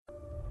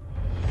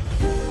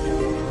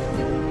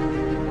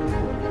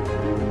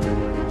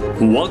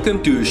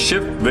Welcome to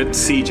Shift with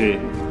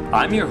CJ.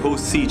 I'm your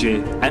host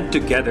CJ, and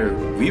together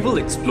we will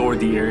explore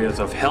the areas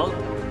of health,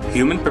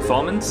 human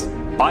performance,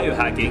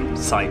 biohacking,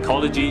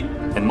 psychology,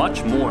 and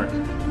much more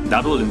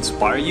that will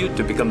inspire you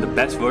to become the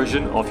best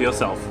version of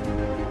yourself.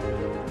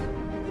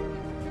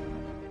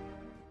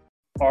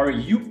 Are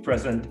you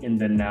present in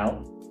the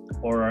now,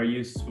 or are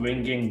you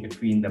swinging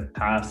between the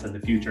past and the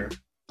future?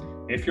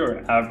 If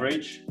you're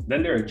average,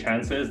 then there are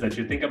chances that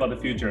you think about the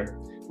future,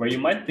 where you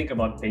might think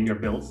about paying your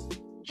bills,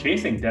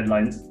 chasing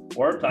deadlines,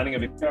 or planning a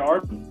big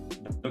or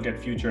look at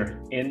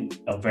future in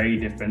a very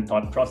different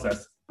thought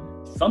process.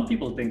 Some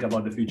people think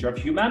about the future of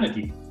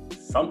humanity.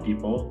 Some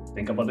people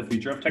think about the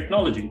future of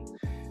technology.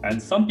 And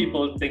some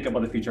people think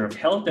about the future of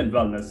health and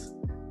wellness.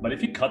 But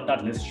if you cut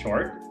that list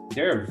short,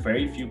 there are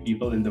very few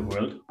people in the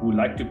world who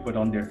like to put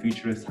on their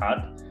futurist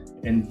hat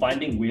in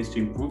finding ways to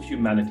improve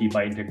humanity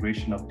by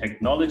integration of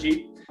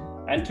technology.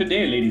 And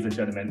today, ladies and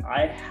gentlemen,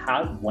 I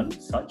have one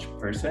such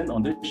person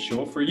on the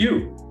show for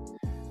you.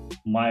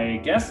 My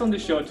guest on the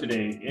show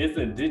today is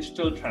a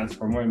digital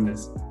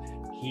transformist.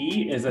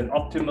 He is an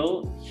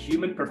optimal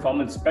human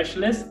performance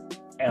specialist,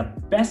 a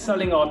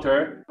best-selling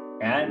author,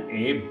 and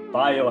a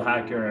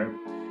biohacker.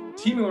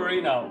 Teemu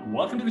Arina,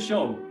 welcome to the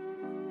show.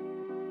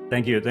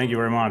 Thank you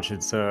very much.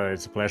 It's a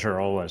pleasure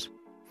always.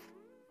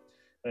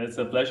 It's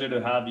a pleasure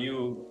to have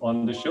you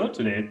on the show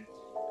today.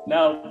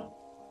 Now,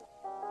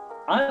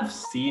 I've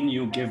seen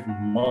you give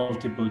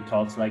multiple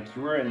talks, like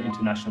you're an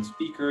international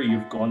speaker.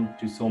 You've gone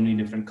to so many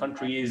different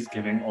countries,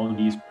 giving all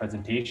these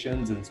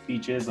presentations and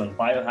speeches on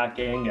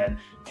biohacking and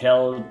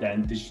health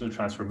and digital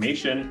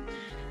transformation.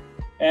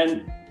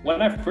 And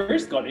when I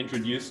first got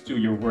introduced to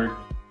your work,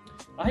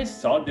 I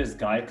saw this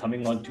guy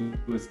coming onto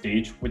a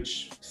stage,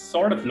 which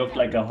sort of looked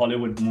like a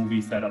Hollywood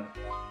movie setup,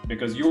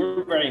 because you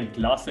were wearing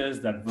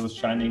glasses that was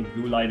shining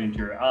blue light into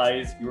your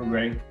eyes. You were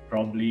wearing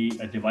probably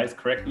a device,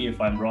 correct me if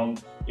I'm wrong.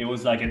 It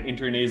was like an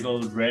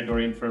intranasal red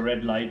or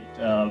infrared light,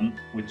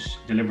 which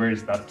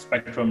delivers that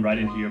spectrum right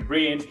into your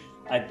brain.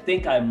 I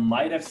think I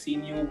might have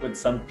seen you with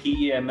some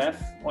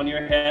PEMF on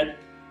your head.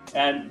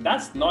 And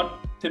that's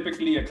not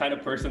typically a kind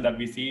of person that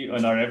we see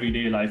in our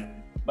everyday life.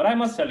 But I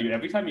must tell you,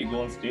 every time you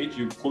go on stage,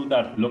 you pull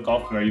that look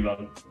off very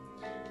well.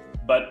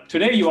 But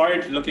today you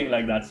aren't looking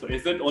like that. So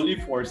is it only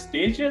for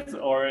stages,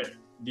 or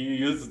do you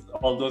use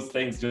all those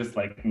things just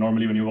like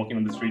normally when you're walking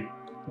on the street?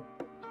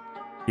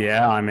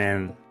 Yeah, I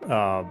mean,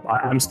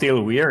 I'm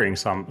still wearing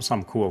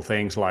some cool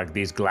things like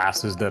these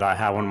glasses that I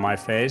have on my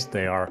face.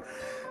 They are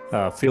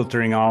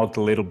filtering out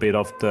a little bit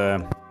of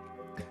the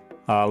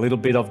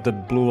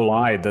blue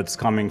light that's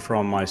coming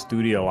from my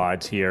studio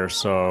lights here.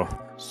 So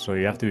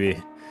you have to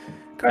be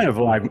kind of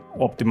like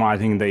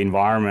optimizing the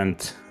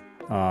environment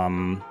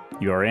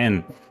you're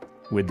in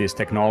with these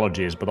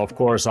technologies. But of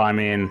course, I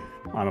mean,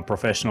 I'm a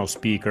professional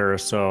speaker,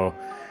 so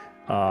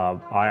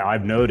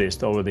I've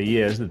noticed over the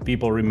years that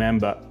people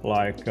remember,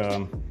 like,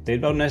 they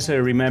don't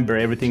necessarily remember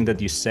everything that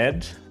you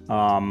said,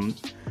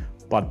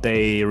 but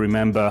they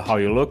remember how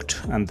you looked,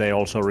 and they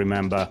also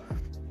remember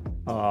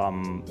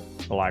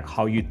like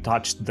how you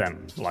touched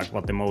them, like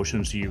what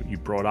emotions you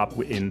brought up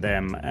in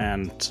them.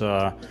 And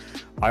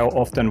I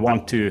often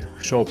want to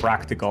show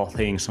practical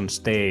things on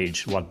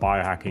stage, what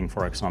biohacking,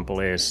 for example,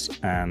 is,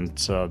 and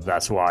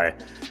that's why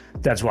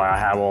I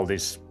have all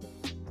this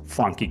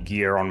funky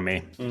gear on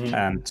me. Mm-hmm.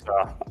 And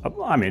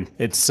I mean,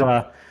 it's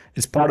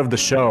part of the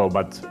show,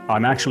 but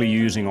I'm actually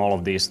using all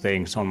of these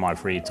things on my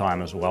free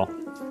time as well.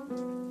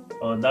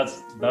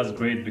 That's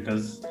great,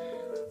 because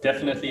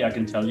definitely I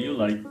can tell you,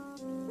 like,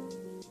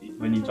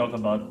 when you talk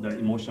about the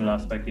emotional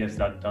aspect, yes,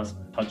 that does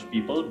touch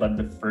people, but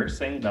the first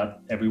thing that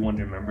everyone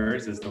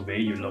remembers is the way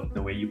you look,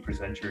 the way you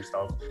present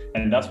yourself.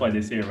 And that's why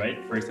they say, right,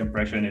 first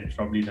impression is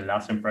probably the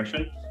last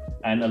impression.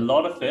 And a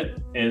lot of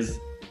it is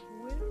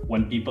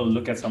when people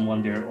look at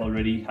someone, they're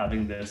already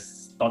having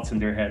this thoughts in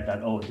their head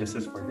that, oh, this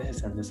is for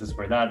this and this is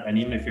for that. And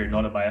even if you're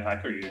not a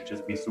biohacker, you'd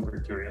just be super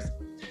curious.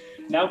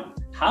 Now,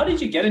 how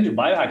did you get into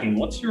biohacking?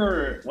 What's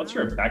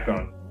your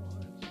background?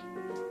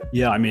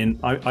 Yeah, I mean,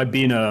 I've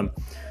been a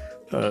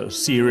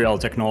serial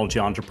technology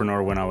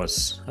entrepreneur when I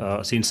was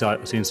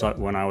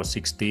when I was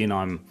 16.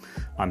 I'm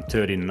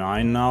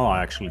 39 now.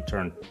 I actually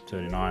turned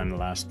 39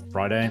 last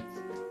Friday,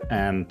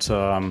 and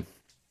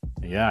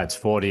yeah, it's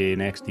 40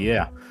 next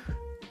year.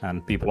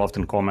 And people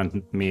often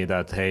comment me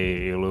that,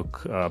 hey, you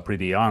look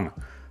pretty young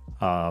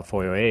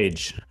for your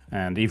age.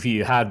 And if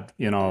you had,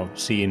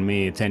 seen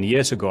me 10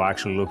 years ago, I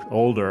actually looked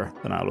older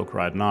than I look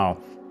right now.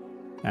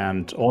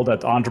 And all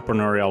that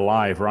entrepreneurial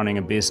life, running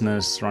a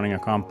business, running a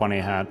company,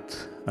 had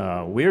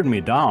weirded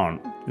me down,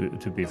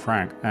 to be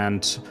frank.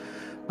 And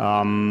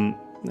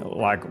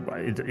like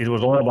it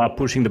was all about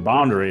pushing the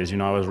boundaries.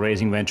 I was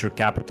raising venture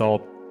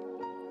capital.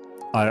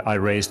 I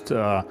raised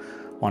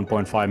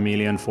 1.5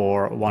 million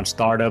for one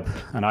startup,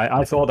 and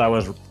I thought I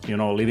was,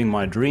 living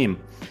my dream.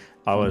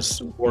 I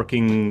was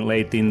working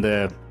late in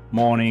the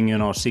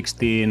morning,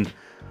 16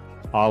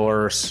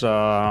 hours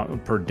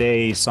per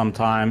day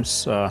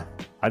sometimes.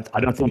 I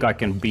don't think I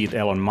can beat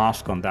Elon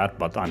Musk on that,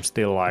 but I'm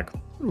still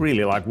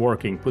really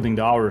working, putting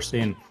the hours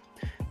in.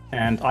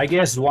 And I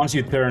guess once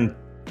you turn,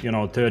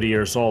 30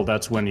 years old,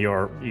 that's when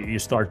you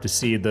start to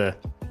see the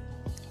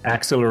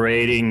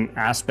accelerating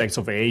aspects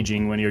of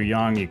aging. When you're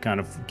young, you kind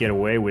of get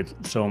away with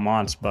so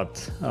much.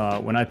 But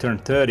when I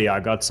turned 30, I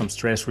got some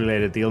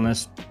stress-related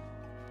illness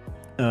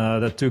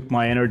that took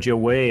my energy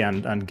away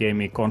and gave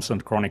me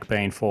constant chronic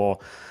pain for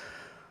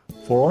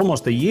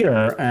almost a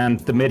year. And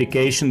the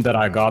medication that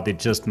I got, it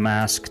just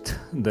masked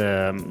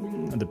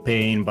the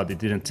pain, but it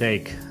didn't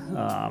take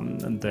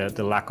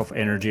the lack of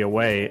energy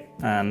away.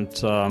 And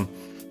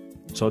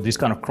so this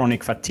kind of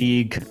chronic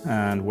fatigue,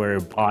 and where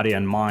your body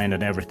and mind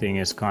and everything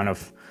is kind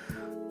of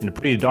in a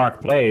pretty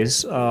dark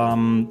place, I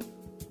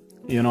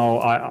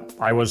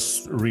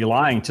was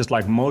relying, just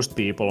like most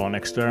people, on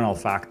external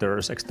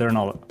factors,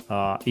 external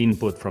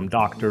input from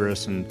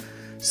doctors and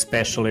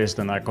specialists,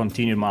 and I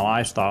continued my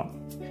lifestyle.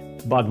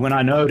 But when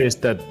I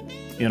noticed that,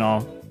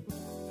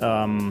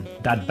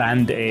 that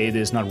Band-Aid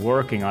is not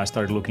working, I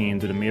started looking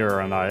into the mirror,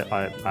 and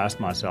I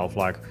asked myself,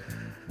 like,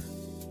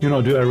 do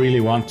I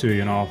really want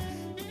to,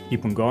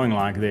 keep on going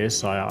like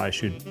this? I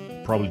should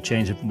probably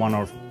change one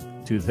or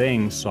two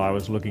things. So I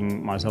was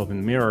looking myself in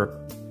the mirror,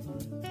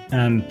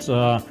 and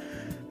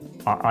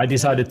I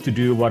decided to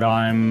do what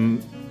I'm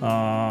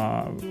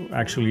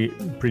actually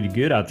pretty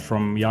good at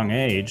from young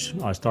age.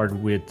 I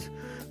started with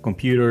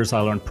computers.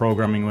 I learned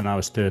programming when I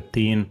was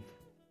 13.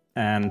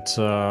 And,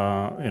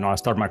 I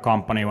started my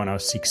company when I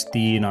was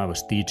 16. I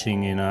was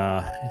teaching in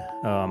a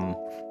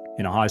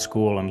high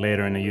school and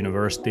later in a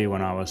university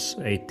when I was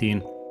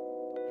 18.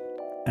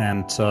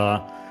 And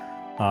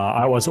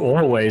I was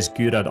always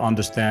good at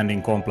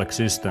understanding complex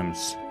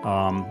systems,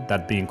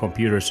 that being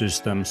computer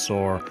systems,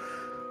 or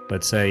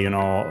let's say,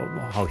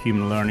 how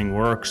human learning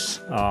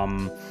works, or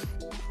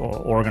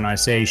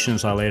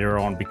organizations. I later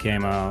on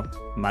became a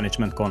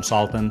management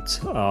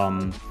consultant.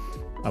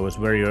 I was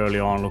very early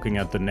on looking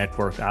at the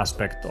network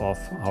aspect of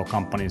how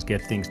companies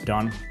get things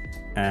done.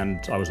 And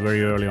I was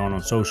very early on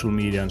social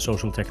media and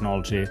social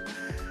technologies.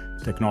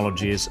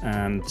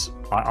 And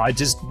I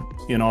just,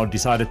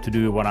 decided to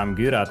do what I'm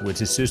good at, which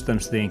is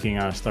systems thinking.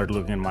 I started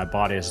looking at my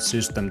body as a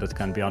system that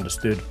can be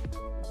understood.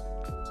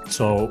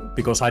 So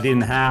because I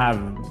didn't have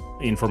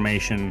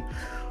information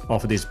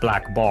of this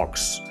black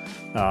box,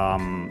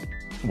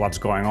 what's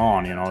going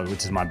on,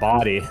 which is my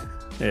body.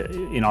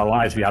 In our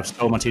lives, we have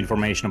so much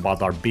information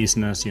about our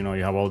business, you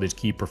have all these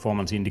key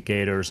performance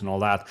indicators and all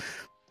that,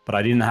 but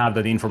I didn't have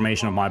that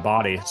information of my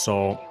body.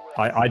 So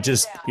I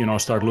just,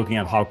 started looking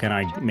at how can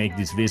I make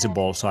this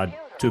visible. So I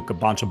took a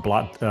bunch of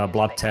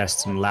blood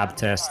tests and lab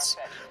tests.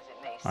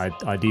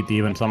 I did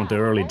even some of the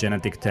early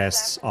genetic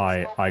tests.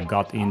 I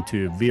got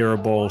into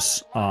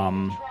wearables,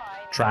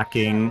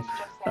 tracking.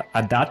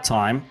 At that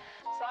time,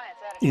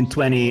 in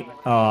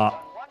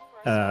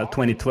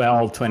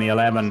 2012,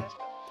 2011,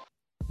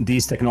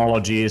 these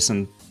technologies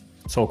and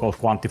so-called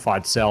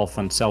quantified self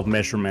and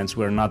self-measurements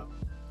were not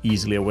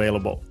easily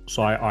available.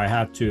 So I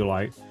had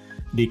to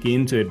dig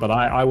into it, but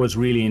I was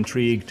really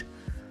intrigued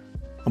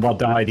about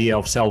the idea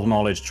of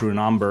self-knowledge through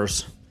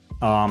numbers,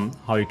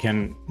 how you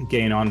can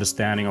gain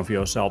understanding of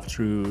yourself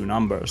through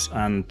numbers.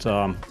 And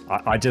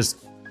I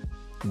just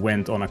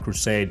went on a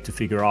crusade to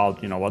figure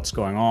out, what's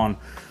going on.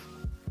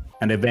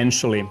 And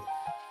eventually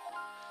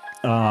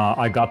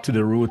I got to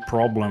the root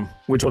problem,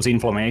 which was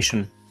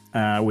inflammation.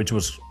 Which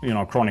was,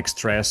 chronic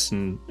stress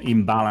and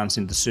imbalance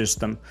in the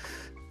system.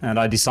 And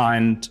I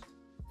designed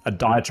a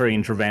dietary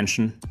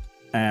intervention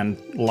and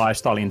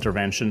lifestyle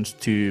interventions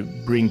to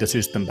bring the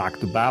system back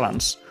to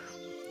balance.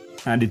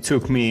 And it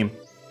took me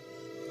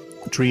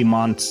 3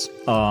 months,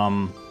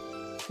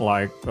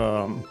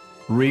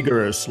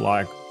 rigorous,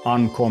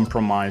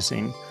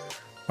 uncompromising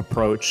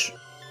approach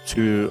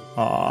to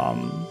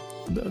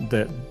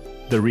the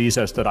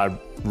research that I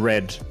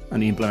read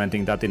and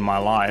implementing that in my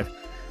life,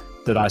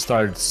 that I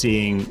started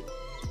seeing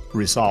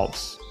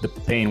results. The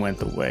pain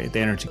went away, the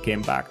energy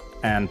came back.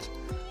 And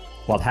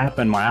what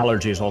happened, my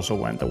allergies also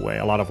went away.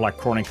 A lot of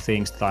chronic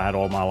things that I had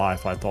all my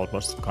life I thought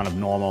was kind of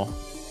normal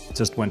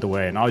just went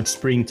away. Now it's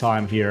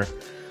springtime here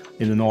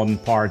in the northern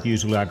part.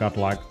 Usually I got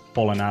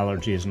pollen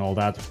allergies and all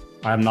that.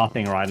 I have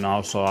nothing right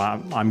now, so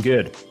I'm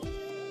good.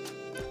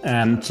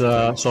 And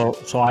so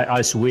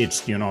I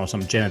switched,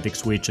 some genetic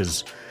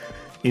switches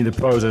in the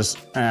process,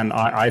 and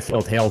I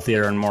felt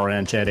healthier and more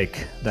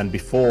energetic than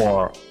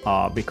before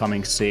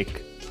becoming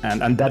sick,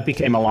 and that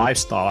became a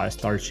lifestyle. I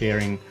started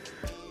sharing,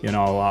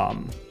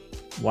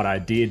 what I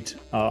did,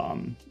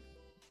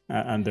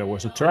 and there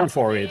was a term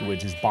for it,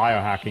 which is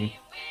biohacking.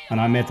 And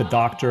I met a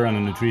doctor and a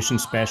nutrition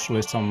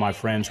specialist, some of my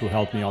friends who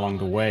helped me along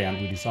the way, and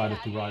we decided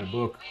to write a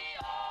book.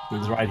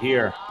 It's right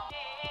here.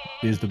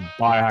 This is the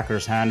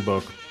Biohacker's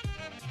Handbook.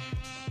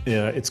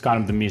 It's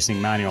kind of the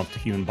missing manual of the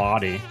human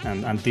body,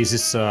 and this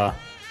is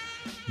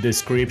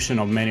description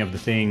of many of the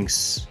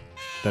things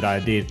that I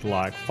did,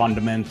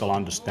 fundamental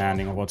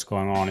understanding of what's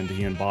going on in the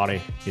human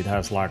body. It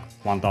has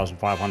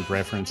 1,500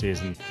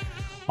 references and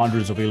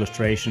hundreds of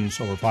illustrations,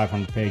 over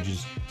 500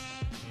 pages.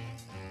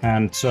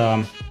 And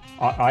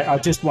I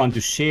just want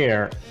to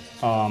share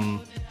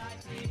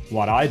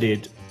what I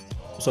did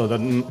so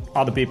that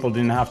other people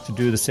didn't have to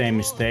do the same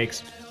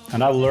mistakes.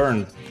 And I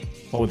learned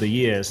over the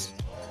years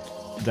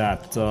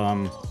that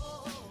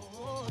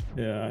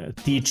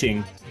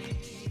teaching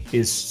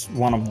is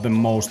one of the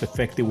most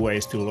effective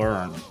ways to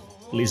learn.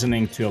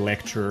 Listening to a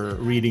lecture,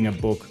 reading a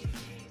book,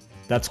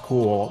 that's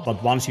cool.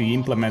 But once you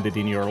implement it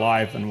in your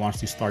life and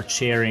once you start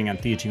sharing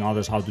and teaching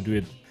others how to do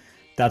it,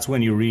 that's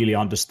when you really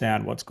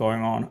understand what's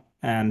going on.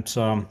 And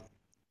so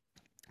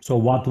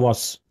what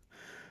was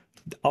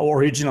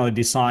originally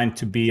designed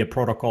to be a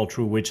protocol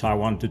through which I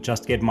want to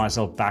just get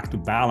myself back to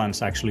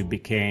balance actually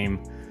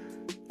became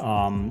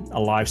a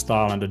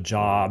lifestyle and a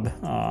job.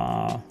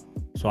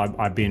 So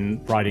I've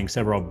been writing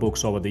several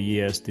books over the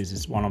years. This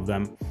is one of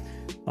them.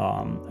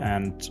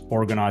 And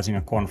organizing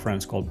a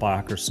conference called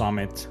Biohacker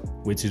Summit,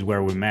 which is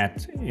where we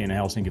met in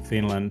Helsinki,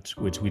 Finland,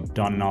 which we've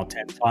done now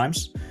 10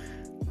 times.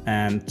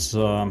 And it's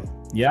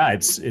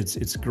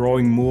a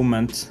growing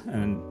movement.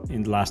 And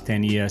in the last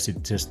 10 years,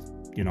 it just,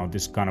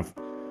 this kind of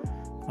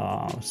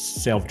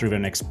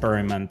self-driven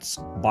experiments,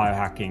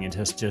 biohacking, it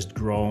has just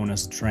grown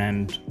as a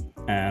trend.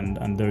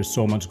 And there's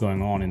so much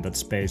going on in that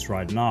space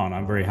right now. And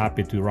I'm very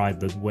happy to ride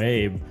that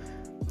wave,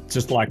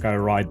 just like I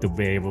ride the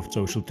wave of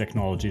social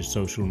technology,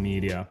 social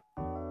media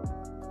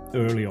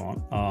early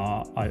on.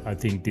 I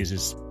think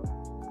this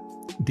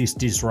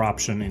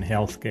disruption in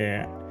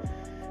healthcare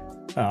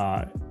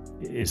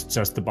is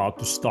just about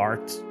to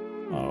start,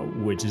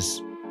 which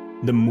is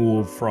the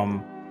move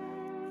from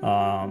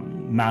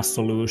mass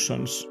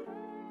solutions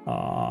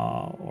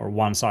or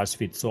one size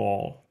fits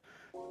all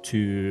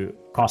to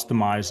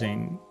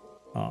customizing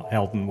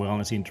health and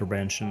wellness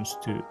interventions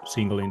to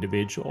single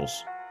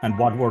individuals. And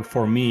what worked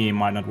for me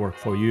might not work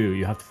for you.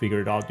 You have to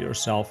figure it out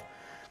yourself.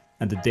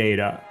 And the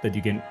data that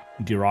you can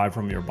derive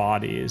from your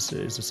body is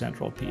a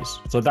central piece.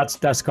 So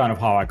that's kind of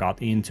how I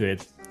got into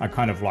it. I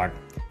kind of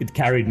it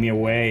carried me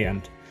away,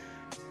 and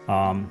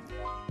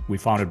we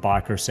founded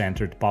Biohacker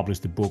Center to publish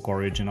the book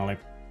originally.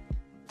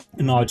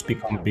 And now it's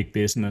become a big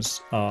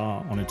business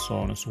on its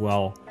own as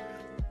well.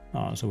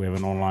 So we have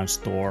an online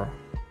store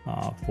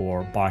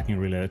for biohacking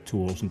related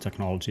tools and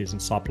technologies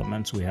and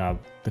supplements. We have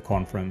the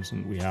conference,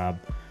 and we have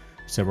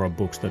several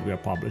books that we are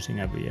publishing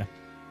every year.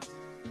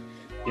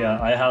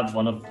 Yeah, I have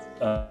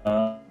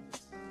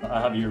I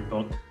have your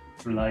book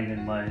lying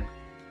in my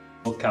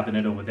book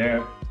cabinet over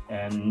there,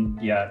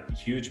 and yeah,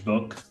 huge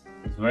book.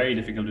 It's very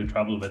difficult to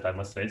travel with, I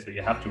must say, so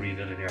you have to read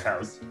it in your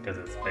house because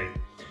it's big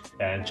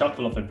and chock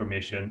full of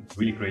information,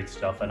 really great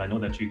stuff. And I know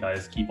that you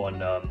guys keep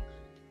on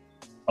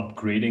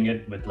upgrading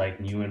it with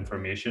new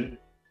information,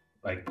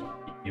 like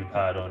you've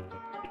had on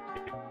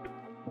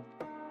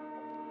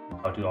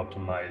how to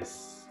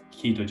optimize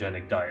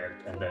ketogenic diet,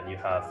 and then you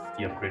have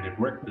the upgraded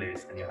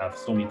workplace, and you have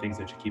so many things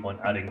that you keep on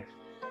adding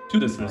to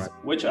this list,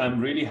 which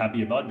I'm really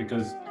happy about,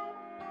 because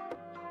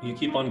you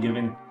keep on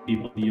giving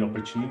people the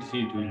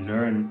opportunity to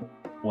learn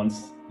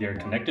once they're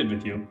connected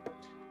with you.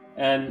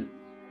 And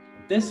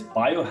this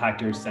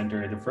Biohacker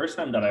Center, the first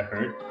time that I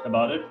heard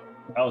about it,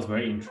 I was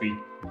very intrigued.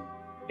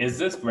 Is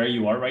this where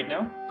you are right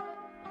now?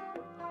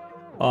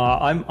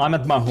 I'm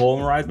at my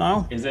home right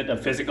now. Is it a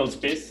physical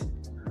space?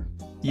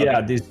 Yeah,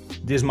 okay.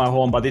 This is my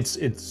home, but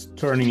it's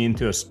turning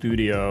into a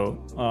studio.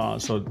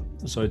 So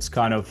it's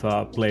kind of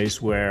a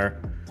place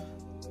where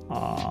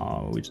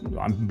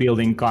I'm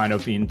building kind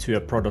of into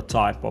a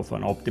prototype of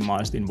an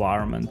optimized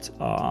environment.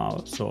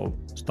 So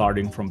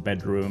starting from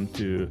bedroom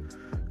to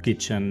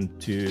kitchen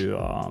to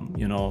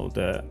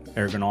the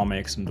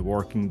ergonomics and the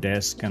working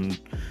desk and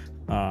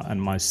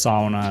my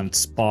sauna and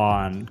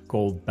spa and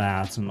cold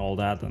baths and all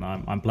that. And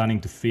I'm planning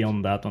to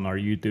film that on our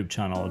YouTube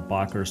channel at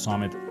Biohacker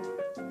Summit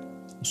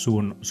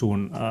soon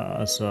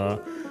as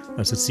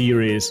a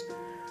series.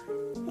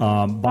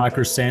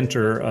 Biohacker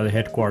Center, the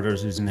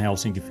headquarters is in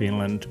Helsinki,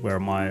 Finland, where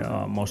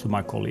most of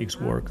my colleagues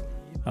work,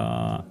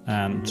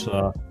 and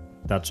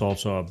that's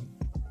also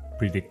a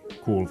pretty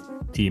cool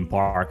theme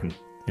park, and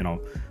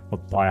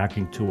of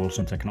biohacking tools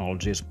and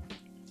technologies.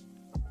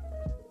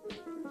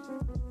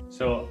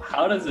 So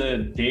how does a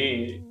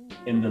day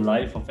in the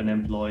life of an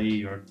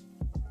employee or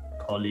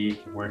colleague,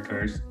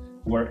 workers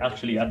who are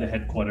actually at the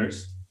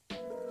headquarters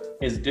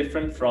is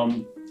different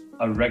from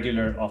a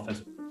regular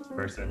office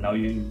person? Now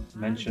you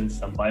mentioned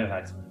some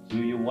biohacks.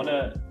 Do you want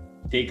to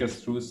take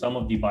us through some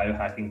of the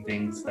biohacking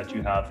things that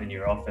you have in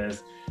your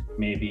office?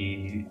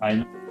 Maybe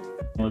I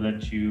know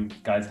that you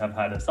guys have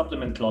had a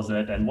supplement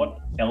closet, and what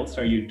else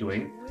are you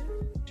doing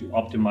to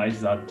optimize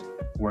that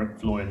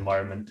workflow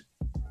environment?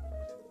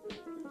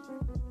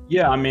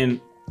 Yeah, I mean,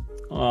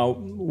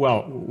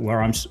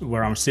 where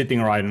I'm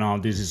sitting right now,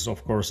 this is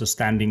of course a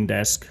standing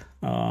desk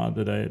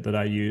that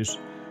I use,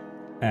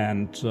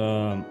 and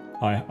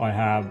I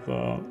have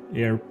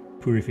air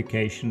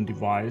purification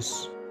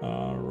device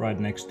right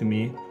next to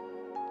me,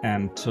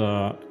 and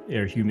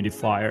air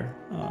humidifier.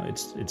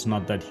 It's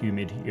not that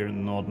humid here in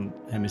the northern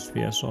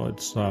hemisphere, so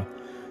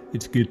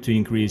it's good to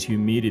increase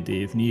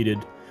humidity if needed.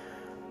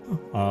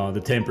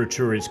 The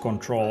temperature is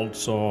controlled,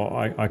 so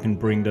I can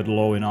bring that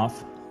low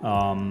enough.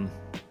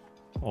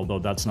 although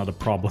that's not a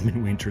problem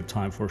in winter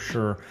time for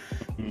sure.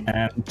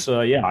 And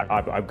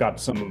I've got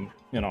some,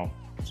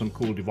 some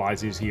cool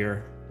devices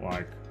here,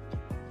 like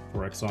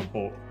for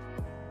example,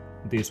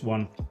 this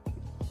one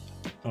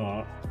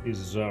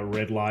is a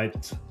red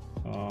light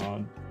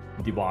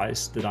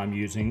device that I'm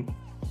using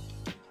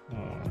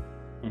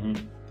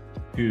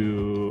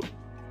to,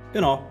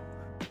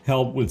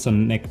 help with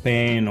some neck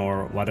pain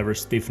or whatever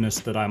stiffness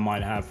that I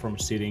might have from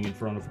sitting in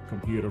front of a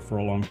computer for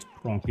a long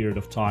period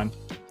of time.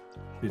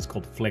 It's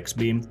called Flex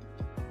Beam.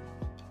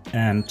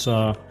 And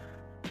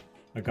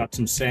I got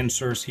some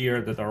sensors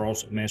here that are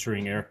also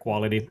measuring air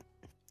quality,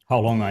 how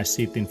long I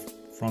sit in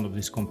front of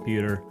this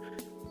computer.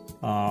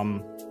 I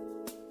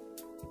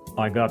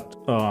got,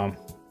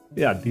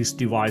 this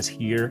device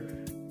here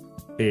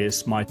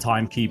is my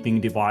timekeeping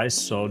device.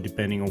 So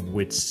depending on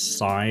which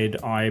side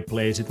I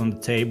place it on the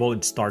table,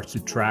 it starts to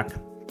track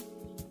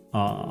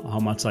how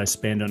much I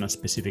spend on a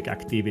specific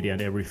activity, and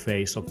every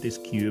phase of this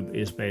cube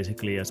is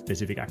basically a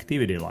specific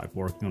activity, like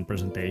working on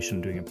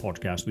presentation, doing a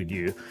podcast with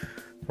you,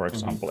 for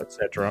example,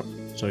 etc.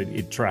 So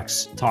it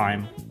tracks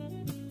time.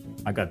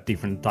 I got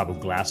different type of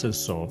glasses,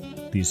 so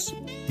these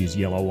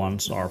yellow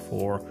ones are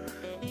for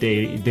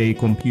day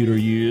computer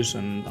use,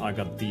 and I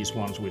got these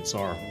ones which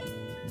are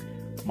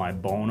my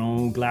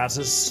Bono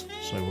glasses.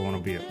 So if I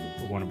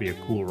want to be a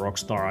cool rock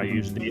star, I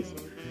use these.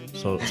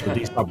 So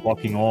these are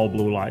blocking all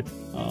blue light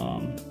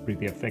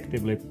pretty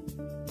effectively.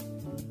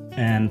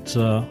 And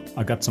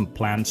I got some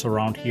plants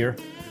around here,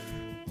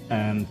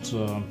 and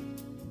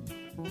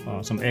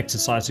some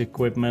exercise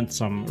equipment,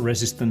 some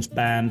resistance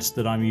bands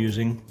that I'm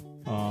using.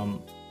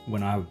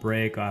 When I have a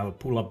break, I have a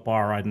pull-up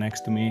bar right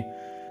next to me.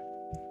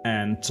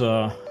 And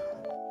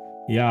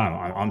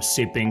I'm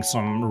sipping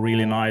some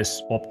really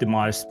nice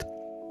optimized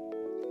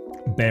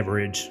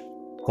beverage,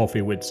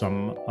 coffee with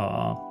some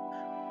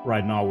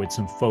right now with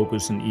some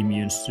focus and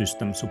immune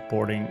system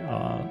supporting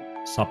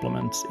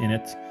supplements in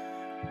it.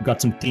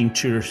 Got some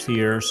tinctures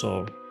here,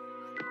 so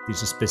this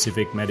is a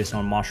specific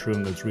medicinal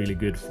mushroom that's really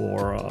good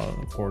for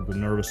the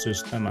nervous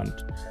system and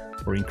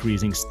for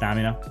increasing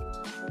stamina.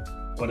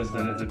 What is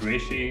that? Is it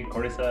reishi,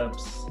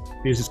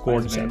 cordyceps? This is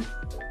cordyceps.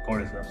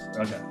 Cordyceps,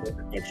 okay.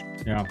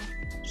 Yeah,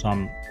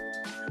 some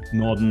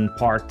northern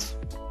part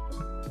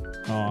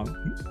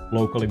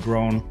locally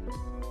grown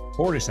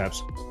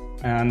cordyceps.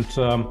 And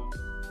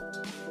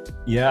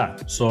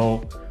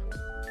so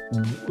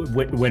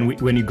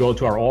when you go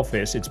to our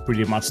office, it's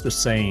pretty much the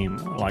same.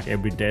 Like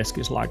every desk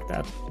is like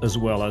that, as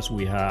well as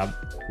we have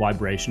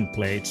vibration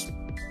plates.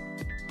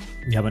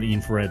 We have an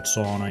infrared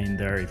sauna in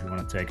there. If you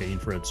want to take an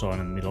infrared sauna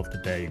in the middle of the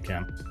day, you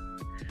can.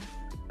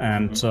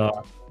 And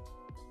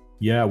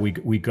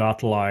we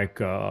got like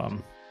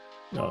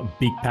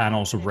big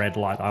panels of red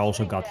light. I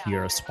also got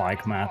here a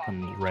spike mat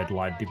and red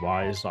light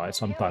device. I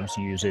sometimes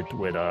use it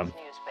with a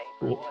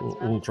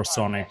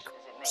ultrasonic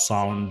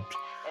sound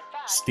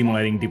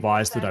stimulating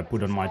device that I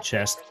put on my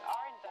chest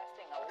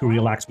to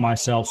relax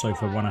myself. So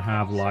if I want to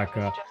have like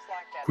a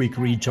quick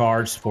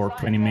recharge for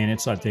 20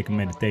 minutes, I take a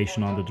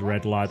meditation under the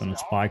red light on a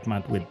spike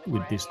mat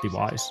with this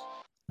device,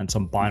 and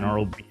some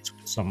binaural beats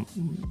with some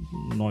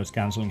noise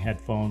cancelling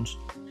headphones.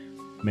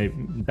 Maybe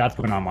that's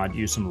when I might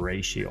use some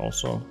reishi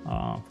also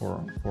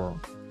for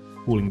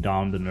cooling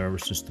down the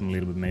nervous system a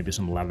little bit. Maybe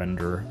some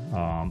lavender,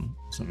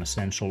 some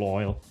essential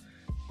oil,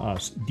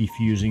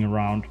 diffusing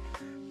around.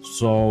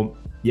 So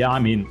I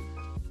mean,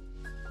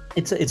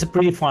 it's a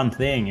pretty fun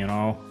thing,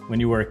 When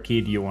you were a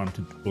kid, you wanted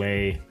to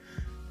play,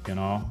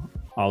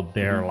 out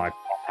there. Like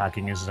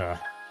hacking is an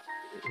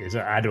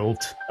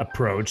adult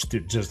approach to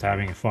just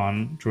having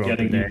fun throughout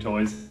the day. Getting new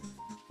toys.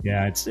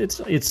 Yeah,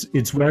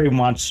 it's very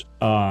much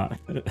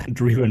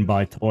driven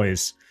by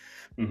toys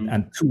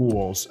and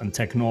tools and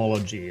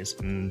technologies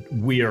and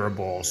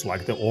wearables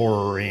like the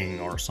Oura Ring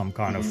or some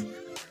kind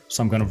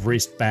of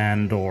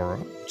wristband or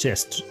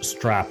chest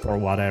strap or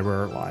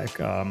whatever.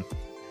 Like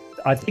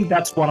I think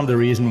that's one of the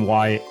reasons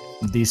why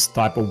this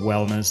type of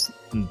wellness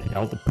and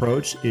health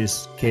approach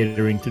is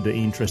catering to the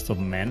interest of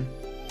men.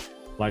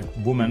 Like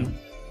women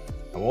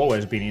have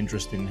always been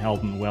interested in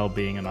health and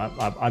well-being, and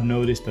I've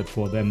noticed that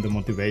for them the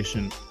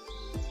motivation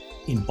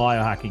in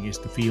biohacking is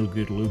to feel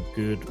good, look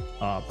good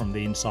from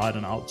the inside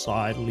and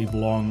outside, live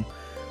long.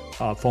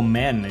 For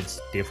men, it's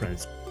different.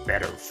 It's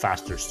better,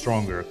 faster,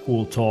 stronger,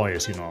 cool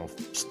toys,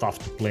 stuff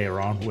to play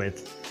around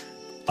with.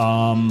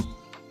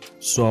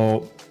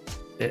 So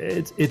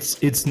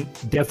it's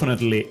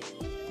definitely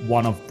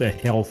one of the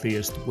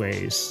healthiest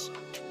ways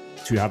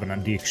to have an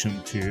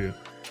addiction to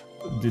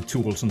the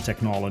tools and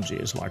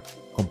technologies, like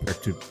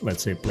compared to,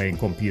 let's say, playing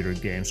computer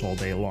games all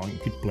day long. You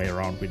could play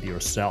around with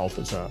yourself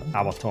as an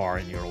avatar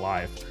in your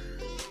life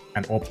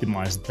and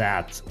optimize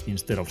that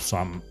instead of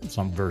some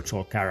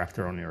virtual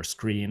character on your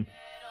screen.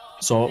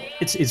 So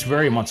it's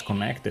very much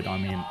connected. I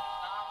mean,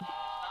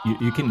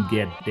 you can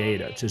get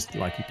data just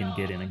like you can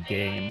get in a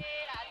game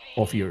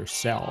of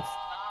yourself,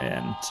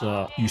 and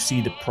you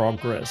see the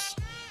progress.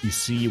 You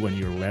see when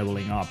you're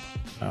leveling up,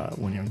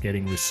 when you're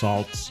getting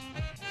results.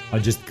 I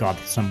just got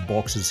some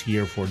boxes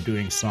here for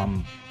doing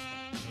some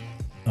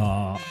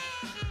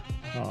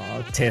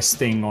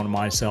testing on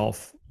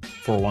myself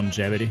for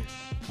longevity.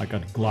 I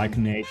got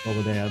glycinate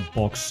over there, a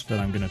box that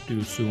I'm gonna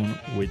do soon,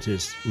 which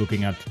is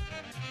looking at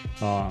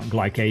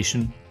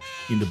glycation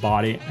in the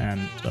body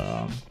and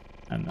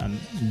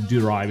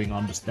deriving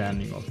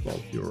understanding of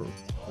your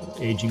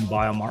aging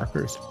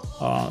biomarkers.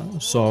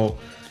 So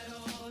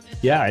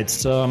yeah,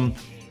 it's a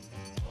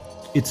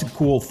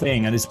cool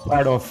thing, and it's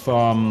part of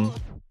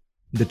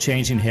the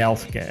change in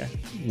healthcare,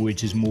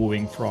 which is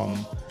moving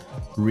from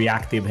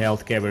reactive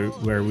healthcare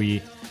where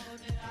we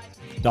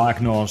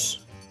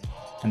diagnose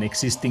an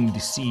existing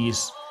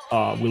disease,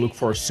 we look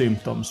for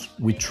symptoms,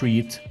 we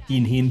treat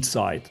in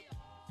hindsight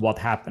what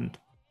happened.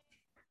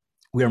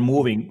 We are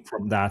moving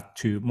from that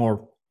to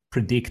more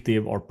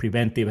predictive or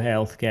preventive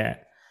healthcare,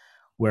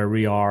 where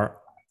we are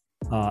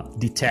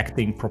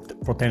detecting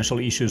potential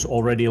issues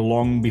already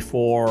long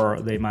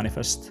before they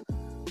manifest,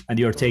 and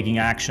you're taking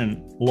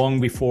action long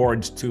before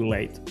it's too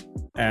late.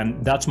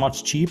 And that's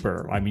much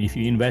cheaper. I mean, if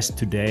you invest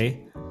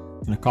today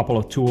in a couple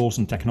of tools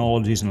and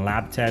technologies and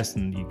lab tests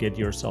and you get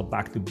yourself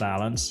back to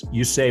balance,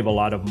 you save a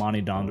lot of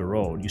money down the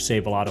road. You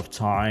save a lot of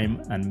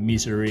time and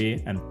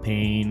misery and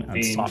pain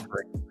and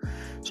suffering.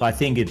 So I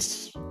think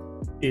it's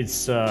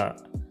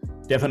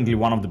definitely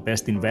one of the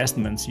best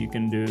investments you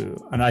can do.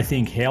 And I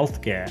think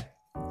healthcare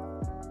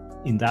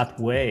in that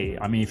way,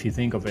 I mean, if you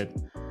think of it,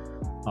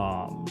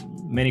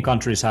 many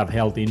countries have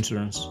health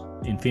insurance.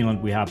 In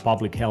Finland, we have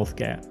public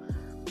healthcare.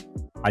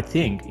 I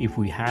think if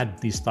we had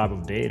this type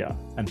of data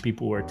and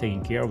people were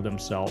taking care of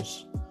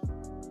themselves,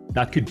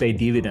 that could pay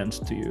dividends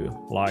to you.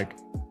 Like,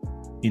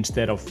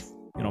 instead of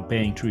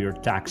paying through your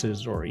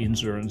taxes or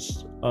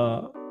insurance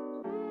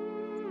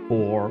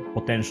for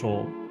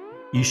potential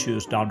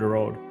issues down the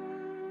road,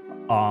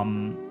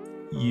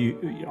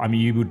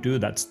 you would do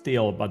that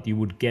still, but you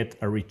would get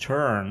a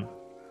return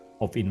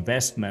of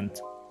investment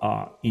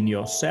in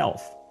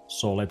yourself.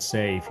 So let's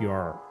say if you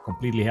are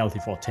completely healthy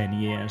for 10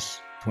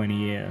 years, 20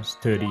 years,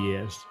 30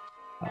 years,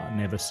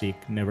 never sick,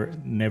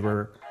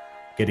 never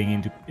getting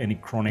into any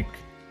chronic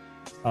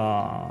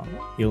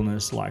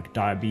illness like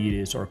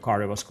diabetes or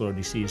cardiovascular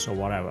disease or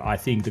whatever, I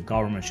think the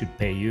government should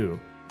pay you,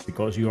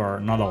 because you are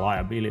not a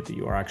liability.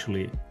 You are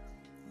actually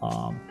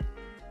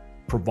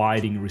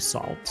providing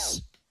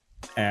results,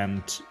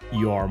 and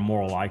you are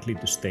more likely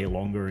to stay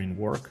longer in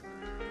work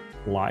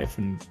life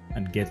and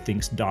get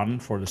things done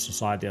for the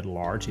society at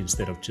large,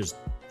 instead of just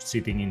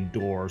sitting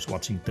indoors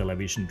watching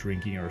television,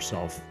 drinking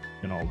yourself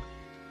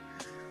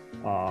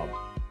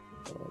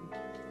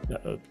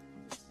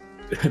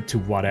to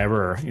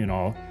whatever,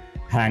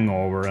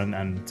 hangover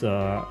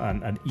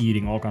and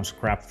eating all kinds of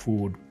crap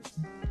food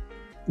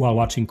while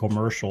watching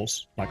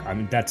commercials. Like, I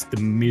mean, that's the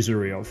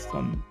misery of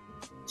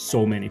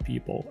so many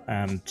people,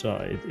 and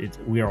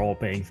we are all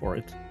paying for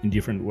it in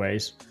different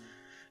ways,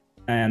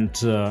 and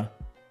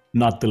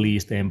not the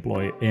least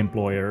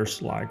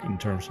employers, like in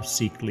terms of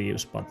sick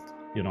leaves, but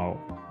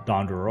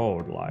down the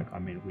road, like, I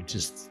mean, we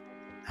just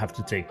have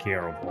to take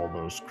care of all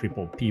those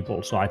crippled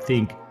people. So I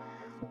think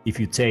if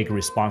you take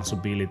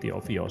responsibility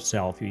of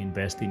yourself, you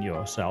invest in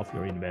yourself,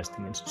 you're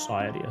investing in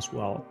society as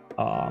well,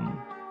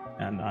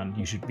 and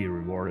you should be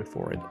rewarded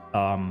for it.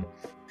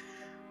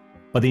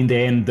 But in the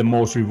end, the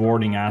most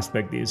rewarding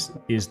aspect is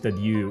that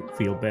you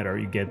feel better,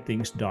 you get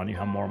things done, you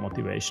have more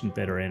motivation,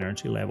 better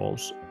energy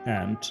levels,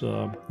 and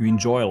you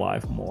enjoy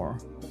life more.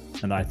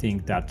 And I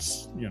think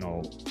that's,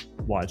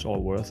 why it's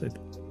all worth it.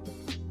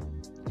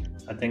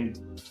 I think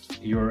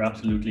you're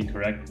absolutely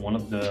correct. One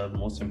of the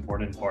most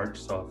important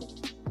parts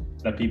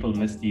that people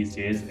miss these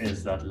days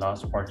is that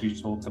last part you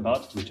talked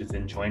about, which is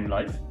enjoying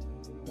life,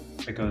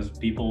 because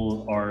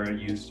people are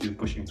used to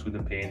pushing through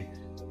the pain.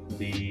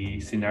 The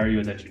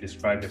scenario that you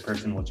described, a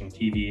person watching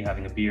TV,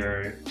 having a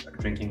beer,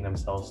 drinking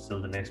themselves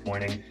till the next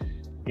morning,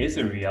 is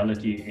a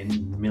reality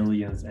in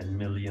millions and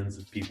millions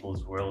of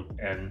people's world.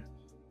 And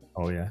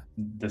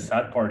the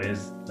sad part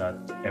is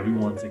that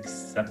everyone's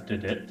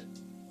accepted it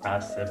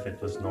as if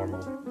it was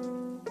normal,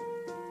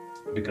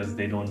 because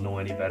they don't know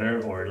any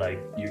better, or like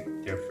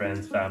their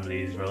friends,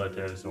 families,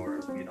 relatives, or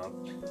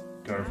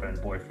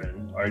girlfriend,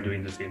 boyfriend are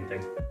doing the same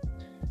thing.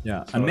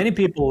 Yeah, so, and many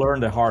people learn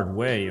the hard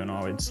way.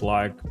 It's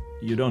like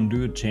you don't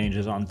do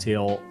changes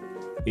until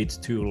it's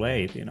too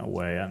late, in a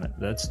way, and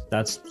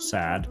that's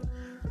sad.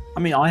 I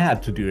mean, I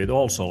had to do it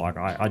also. Like,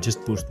 I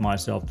just pushed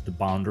myself to the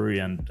boundary,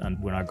 and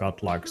when I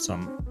got like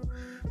some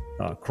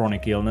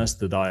chronic illness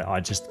that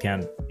I just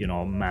can't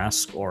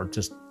mask or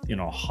just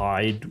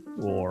hide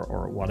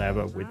or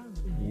whatever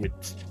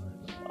with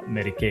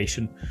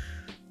medication,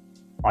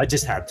 I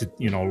just had to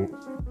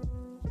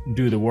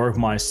do the work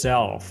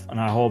myself. And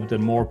I hope that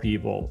more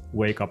people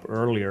wake up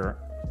earlier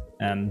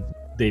and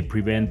they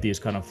prevent these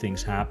kind of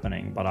things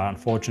happening. But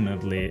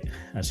unfortunately,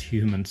 as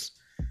humans,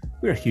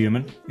 we're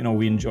human,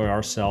 we enjoy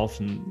ourselves,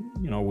 and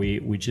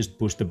we just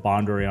push the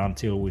boundary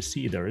until we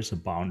see there is a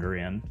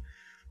boundary. And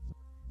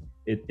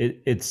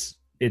it's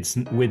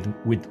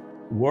with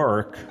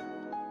work,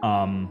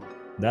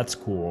 that's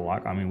cool.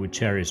 Like, I mean, we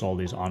cherish all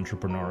these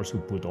entrepreneurs who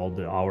put all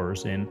the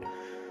hours in,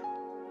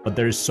 but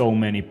there's so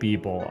many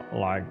people,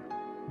 like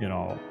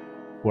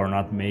who are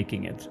not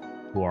making it,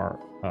 who are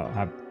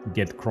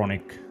get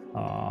chronic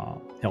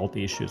health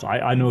issues.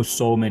 I know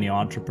so many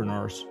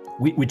entrepreneurs.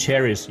 We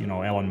cherish,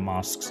 Elon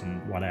Musk's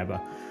and whatever,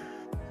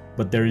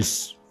 but there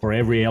is, for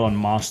every Elon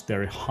Musk,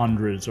 there are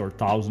hundreds or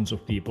thousands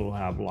of people who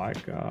have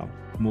like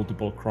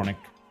multiple chronic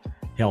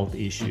health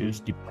issues,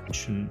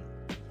 depression,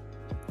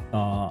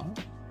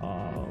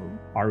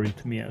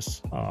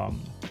 arrhythmias,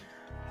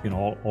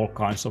 all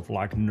kinds of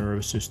like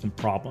nervous system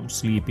problems,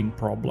 sleeping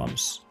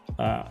problems,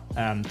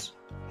 and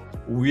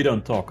we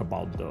don't talk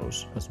about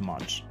those as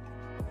much.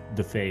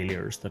 The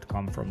failures that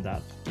come from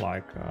that,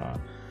 like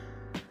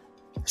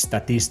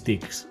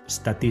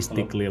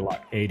statistically,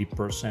 like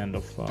 80%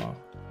 of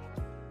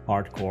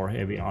hardcore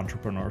heavy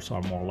entrepreneurs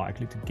are more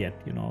likely to get,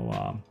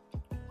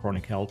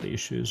 chronic health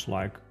issues,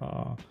 like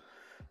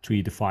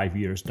 3 to 5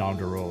 years down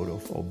the road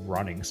of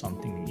running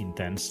something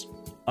intense.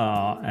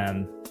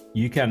 And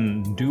you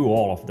can do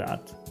all of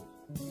that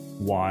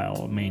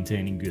while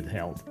maintaining good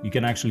health. You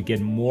can actually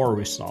get more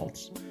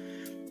results.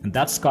 And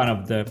that's kind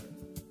of the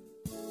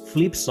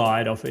flip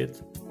side of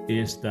it,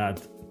 is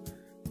that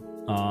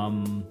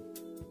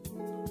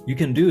you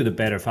can do the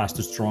better,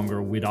 faster,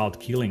 stronger without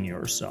killing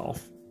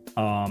yourself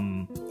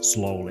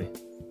slowly.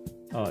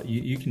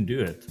 You can do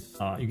it.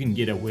 You can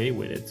get away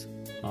with it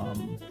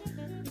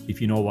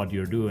if you know what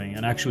you're doing,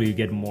 and actually you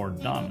get more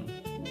done.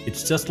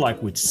 It's just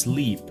like with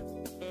sleep.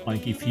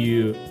 Like if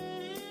you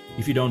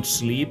don't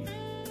sleep,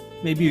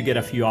 maybe you get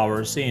a few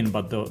hours in,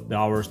 but the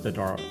hours that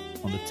are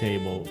on the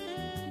table,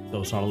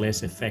 those are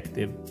less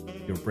effective.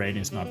 Your brain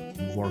is not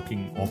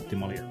working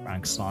optimally.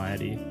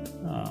 Anxiety,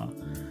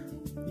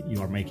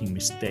 you are making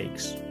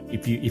mistakes.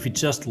 If you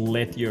just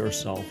let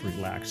yourself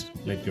relax,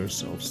 let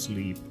yourself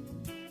sleep,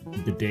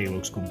 the day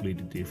looks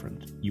completely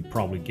different. You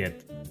probably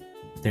get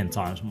 10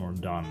 times more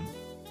done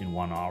in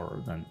 1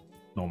 hour than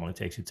normally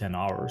takes you 10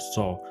 hours.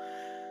 So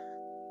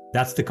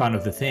that's the kind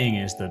of the thing,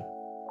 is that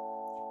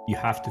you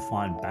have to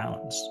find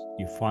balance.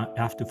 You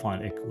have to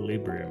find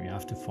equilibrium. You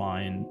have to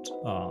find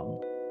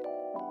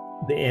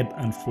the ebb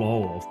and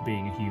flow of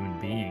being a human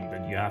being,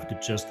 that you have to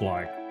just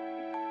like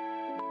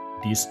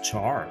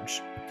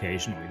discharge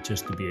occasionally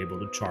just to be able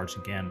to charge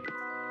again.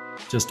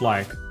 Just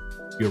like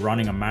you're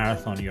running a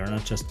marathon, you're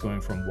not just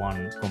going from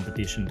one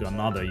competition to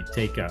another. You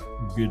take a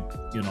good,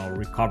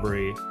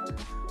 recovery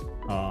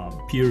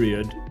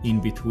period in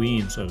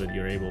between so that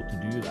you're able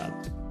to do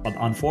that. But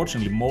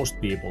unfortunately, most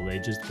people, they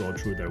just go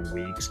through their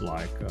weeks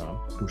like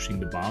pushing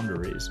the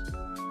boundaries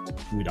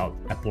without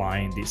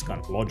applying this kind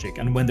of logic.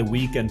 And when the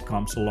weekend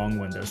comes along,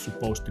 when they're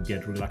supposed to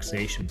get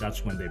relaxation,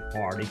 that's when they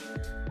party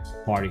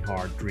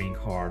hard, drink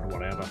hard,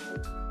 whatever.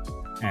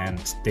 And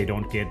they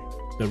don't get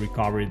the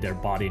recovery their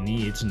body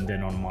needs, and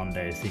then on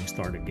Monday things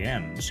start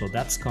again. So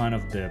that's kind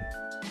of the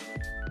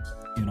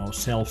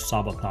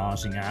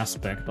self-sabotaging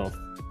aspect of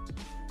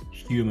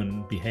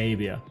human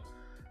behavior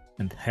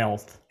and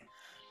health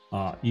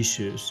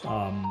issues,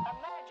 and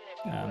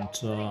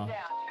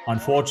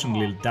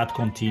unfortunately that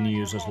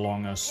continues as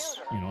long as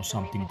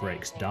something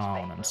breaks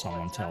down and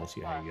someone tells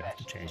you, hey, you have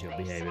to change your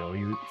behavior, or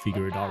you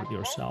figure it out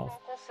yourself.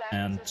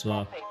 And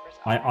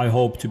I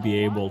hope to be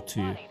able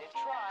to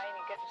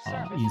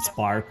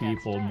inspire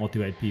people,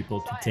 motivate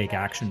people to take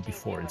action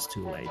before it's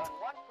too late.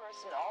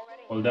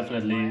 Well,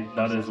 definitely,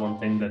 that is one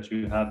thing that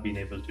you have been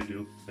able to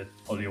do with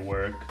all your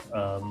work.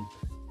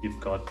 You've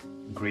got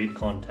great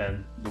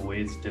content, the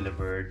way it's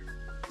delivered,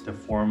 the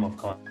form of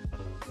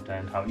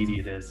content, how easy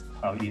it is,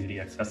 how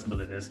easily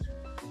accessible it is.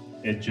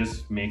 It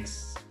just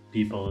makes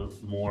people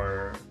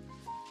more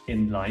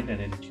in line and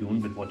in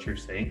tune with what you're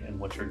saying and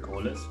what your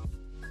goal is,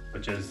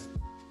 which is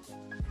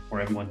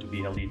for everyone to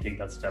be healthy, take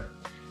that step.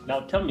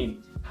 Now tell me,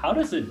 how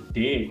does a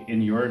day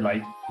in your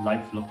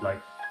life look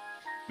like?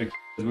 Because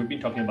we've been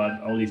talking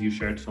about all these, you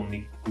shared so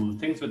many cool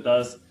things with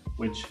us,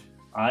 which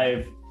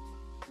I've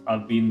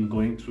been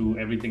going through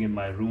everything in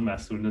my room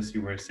as soon as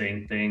you were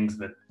saying things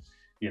with,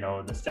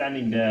 the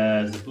standing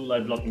desk, the blue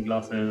light blocking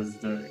glasses,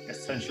 the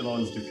essential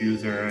oils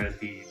diffuser,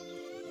 the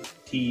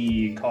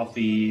tea,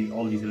 coffee,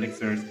 all these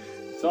elixirs.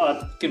 So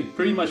I can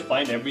pretty much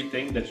find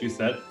everything that you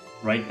said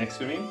right next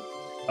to me,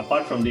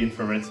 apart from the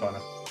infrared sauna.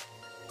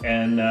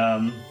 And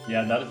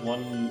that is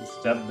one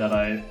step that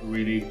I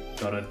really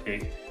gotta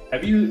take.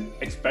 Have you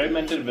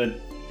experimented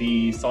with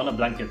the sauna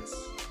blankets,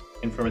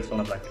 infrared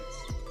sauna blankets?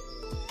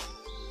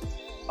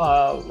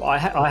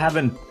 I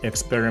haven't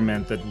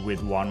experimented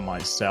with one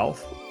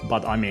myself,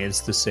 but I mean,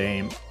 it's the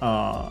same.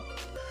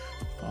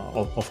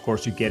 Of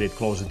course, you get it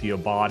closer to your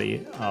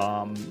body,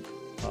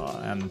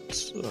 and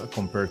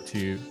compared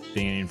to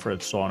being in infrared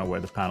sauna where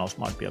the panels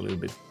might be a little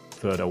bit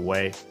further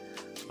away.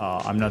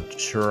 I'm not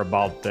sure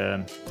about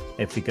the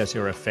efficacy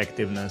or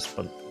effectiveness,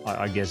 but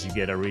I guess you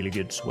get a really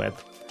good sweat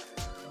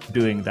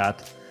doing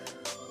that.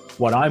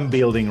 What I'm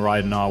building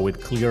right now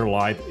with clear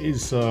light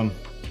is a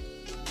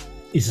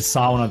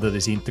sauna that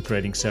is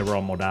integrating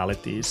several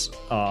modalities.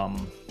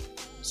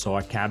 So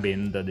a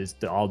cabin that is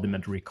the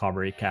ultimate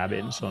recovery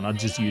cabin. So not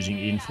just using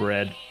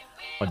infrared,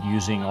 but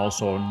using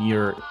also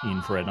near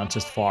infrared, not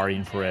just far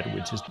infrared,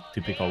 which is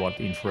typical what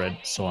infrared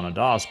sauna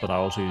does, but I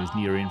also use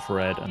near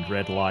infrared and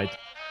red light.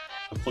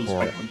 A full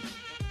spectrum.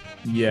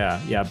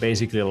 Yeah,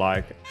 basically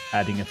like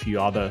adding a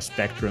few other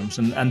spectrums.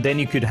 And then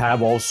you could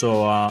have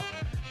also a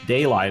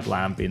daylight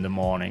lamp in the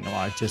morning,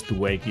 like just to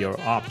wake you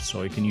up.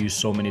 So you can use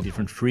so many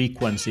different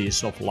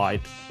frequencies of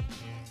light.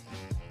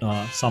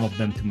 Some of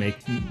them to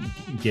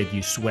get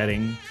you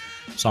sweating,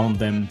 some of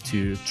them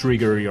to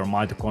trigger your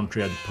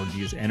mitochondria to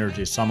produce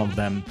energy, some of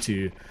them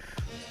to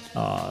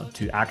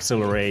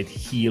accelerate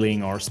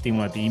healing or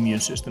stimulate the immune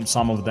system,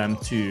 some of them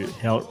to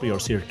help your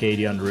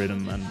circadian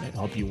rhythm and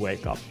help you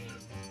wake up.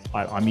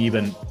 I'm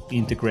even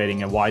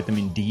integrating a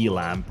vitamin D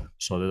lamp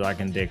so that I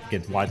can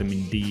get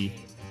vitamin D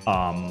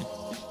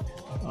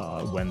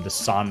when the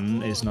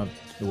sun is not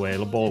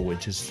available,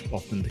 which is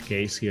often the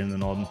case here in the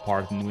northern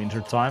part in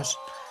winter times.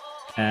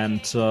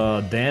 And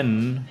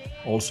then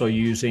also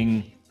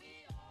using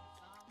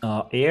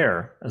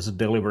air as a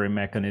delivery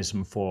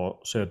mechanism for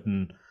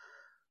certain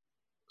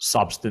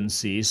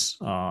substances.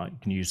 You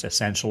can use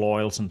essential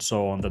oils and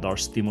so on that are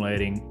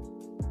stimulating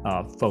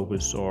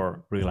focus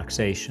or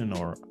relaxation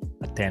or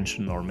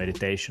attention or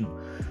meditation.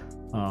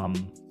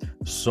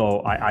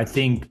 So I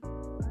think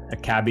a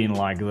cabin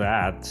like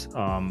that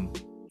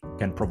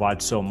can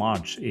provide so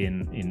much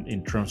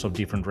in terms of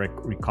different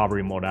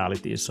recovery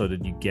modalities, so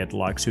that you get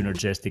like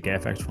synergistic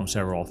effects from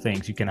several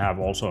things. You can have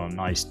also a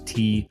nice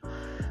tea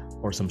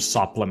or some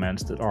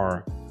supplements that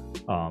are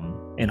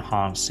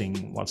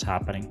enhancing what's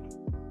happening.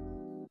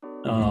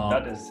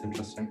 That is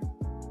interesting.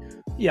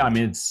 Yeah, I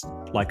mean, it's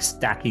like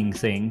stacking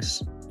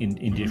things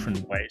in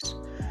different ways.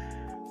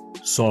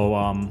 So,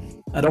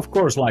 and of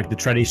course, like the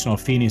traditional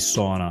Finnish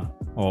sauna,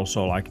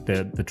 also like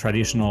the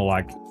traditional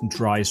like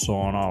dry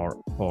sauna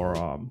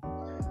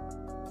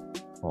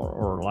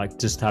or like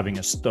just having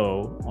a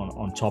stove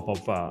on top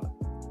of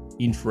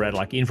infrared.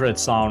 Like infrared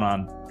sauna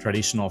and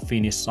traditional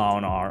Finnish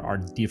sauna are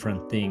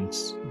different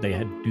things. They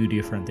do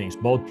different things.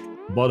 Both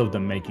of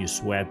them make you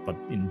sweat, but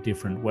in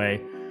different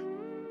way.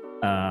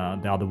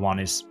 The other one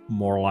is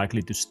more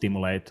likely to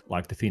stimulate,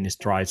 like the Finnish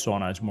dry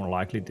sauna is more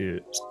likely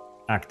to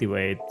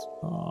activate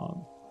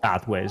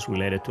pathways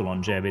related to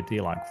longevity,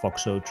 like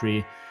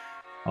FOXO3,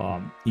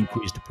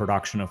 increase the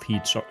production of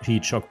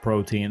heat shock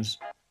proteins,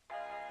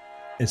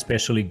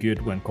 especially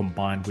good when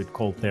combined with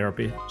cold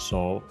therapy.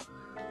 So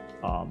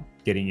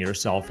getting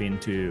yourself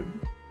into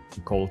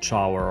a cold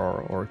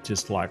shower or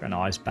just like an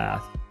ice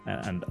bath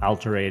and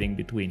alternating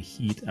between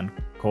heat and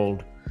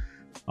cold.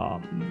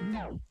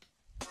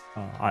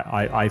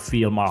 I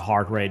feel my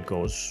heart rate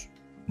goes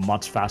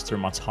much faster,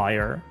 much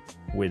higher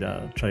with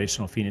a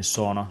traditional Finnish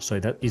sauna. So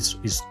that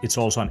it's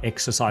also an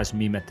exercise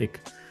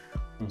mimetic.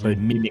 Mm-hmm. So it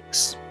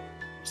mimics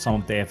some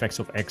of the effects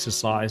of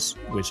exercise,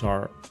 which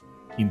are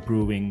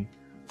improving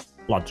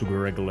blood sugar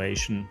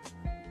regulation,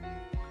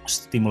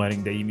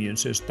 stimulating the immune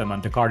system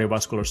and the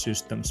cardiovascular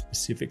system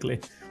specifically.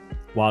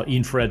 While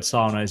infrared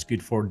sauna is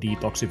good for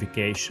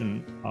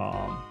detoxification,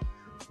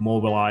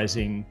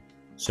 mobilizing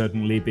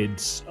certain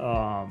lipids,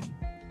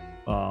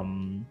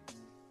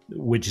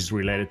 which is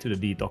related to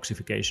the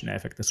detoxification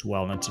effect as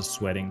well, not just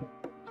sweating,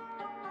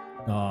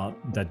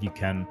 that you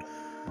can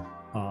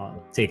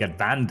take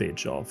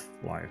advantage of.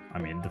 Like, I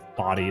mean, the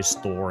body is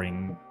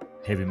storing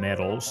heavy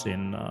metals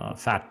in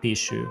fat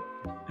tissue,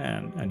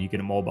 and you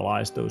can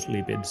mobilize those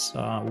lipids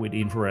with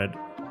infrared,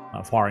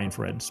 far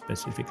infrared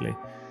specifically,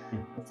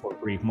 for a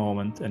brief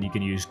moment, and you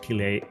can use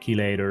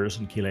chelators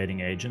and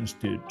chelating agents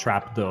to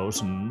trap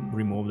those and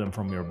remove them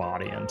from your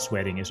body. And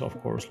sweating is,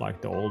 of course,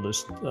 like the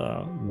oldest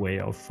way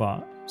of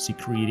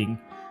secreting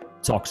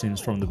toxins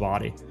from the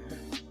body.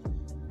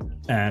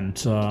 And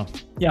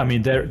yeah, I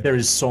mean, there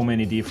is so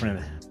many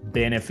different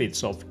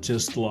benefits of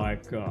just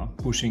like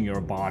pushing your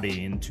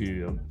body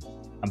into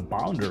a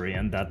boundary,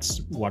 and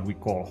that's what we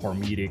call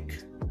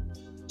hormetic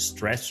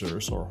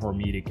stressors or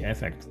hormetic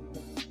effect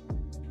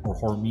or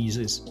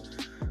hormesis,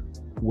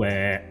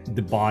 where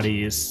the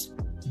body is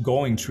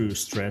going through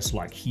stress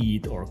like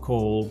heat or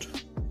cold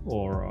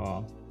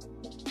or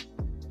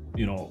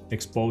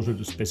exposure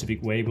to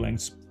specific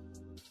wavelengths,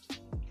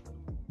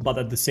 but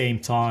at the same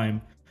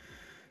time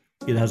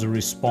it has a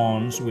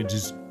response which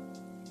is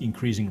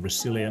increasing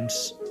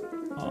resilience.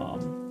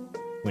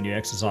 When you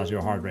exercise,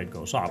 your heart rate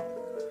goes up,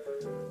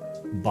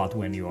 but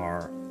when you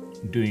are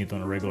doing it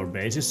on a regular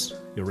basis,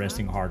 your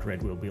resting heart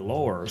rate will be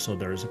lower, so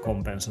there is a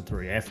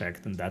compensatory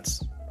effect, and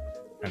that's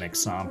an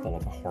example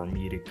of a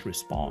hormetic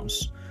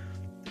response.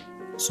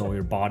 So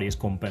your body is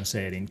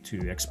compensating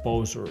to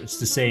exposure. It's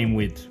the same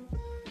with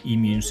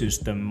immune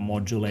system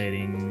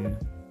modulating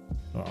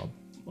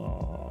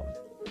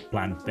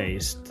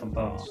plant-based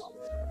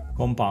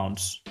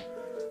compounds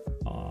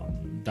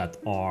that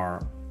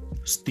are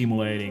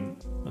stimulating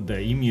the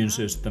immune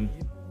system.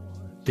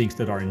 Things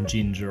that are in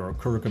ginger or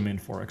curcumin,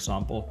 for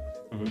example,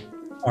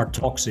 are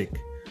toxic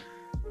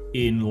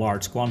in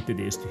large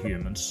quantities to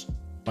humans,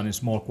 but in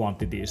small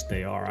quantities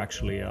they are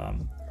actually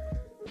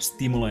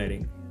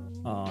stimulating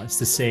It's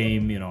the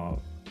same,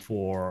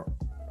 for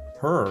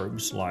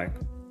herbs like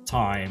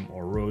thyme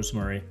or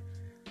rosemary.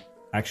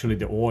 Actually,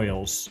 the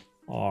oils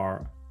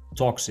are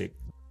toxic.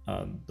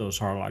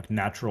 Those are like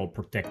natural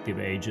protective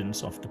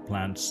agents of the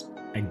plants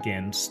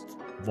against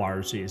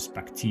viruses,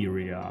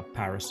 bacteria,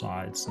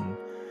 parasites, and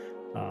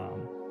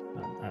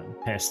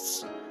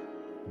pests.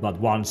 But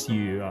once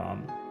you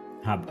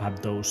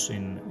have those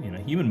in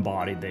a human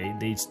body,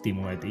 they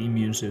stimulate the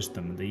immune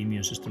system. The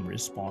immune system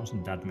responds,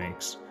 and that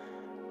makes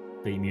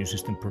the immune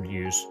system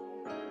produce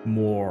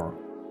more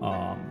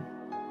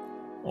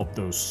of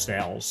those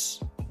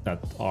cells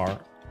that are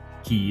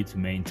key to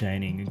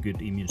maintaining a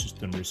good immune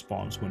system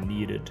response when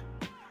needed.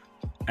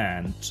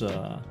 And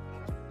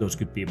those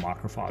could be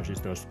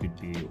macrophages, those could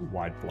be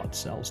white blood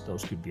cells,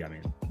 those could be,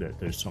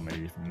 there's so many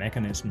different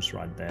mechanisms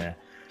right there.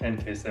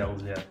 NK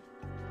cells, yeah.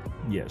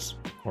 Yes,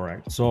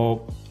 correct.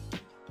 So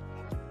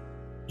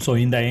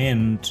in the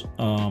end,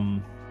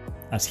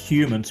 as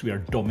humans, we are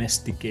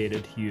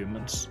domesticated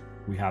humans.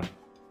 We have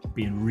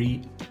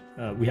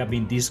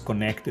been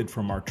disconnected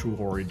from our true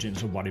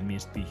origins of what it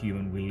means to be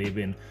human. We live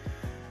in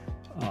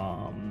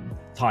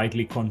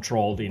tightly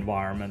controlled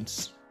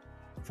environments.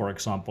 For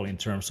example, in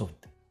terms of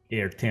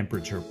air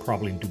temperature,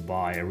 probably in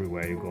Dubai,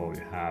 everywhere you go,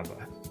 you have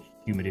a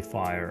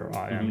humidifier.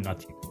 Not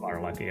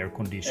humidifier, like air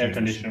conditioner. Air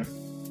conditioner.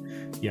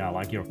 Yeah,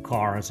 like your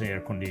car has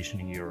air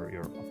conditioning, your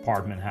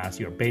apartment has.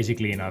 You're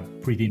basically in a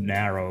pretty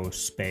narrow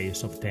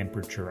space of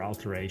temperature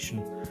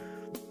alteration.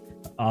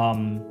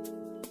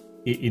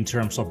 In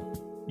terms of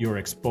your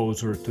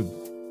exposure to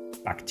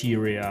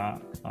bacteria,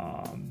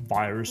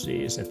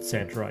 viruses,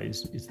 etc.,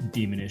 is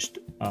diminished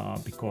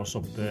because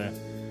of the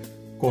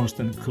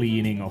constant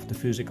cleaning of the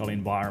physical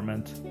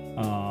environment,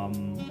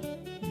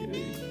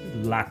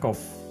 lack of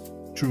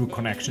true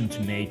connection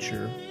to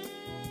nature,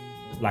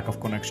 lack of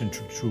connection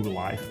to true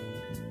life.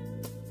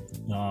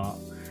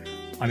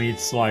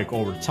 It's like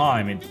over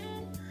time,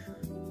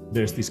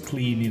 there's this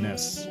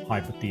cleanliness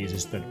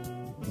hypothesis that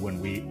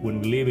when we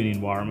live in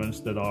environments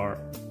that are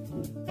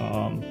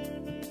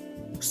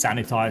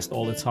sanitized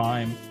all the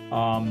time,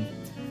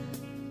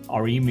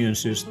 our immune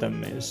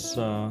system is,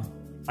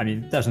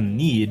 it doesn't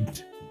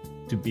need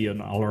to be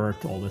on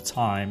alert all the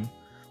time.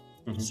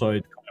 So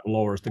it kind of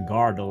lowers the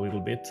guard a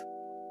little bit.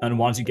 And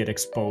once you get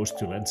exposed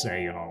to, let's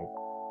say,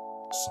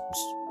 some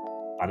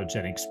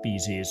pathogenic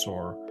species,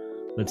 or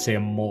let's say a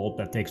mold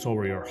that takes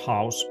over your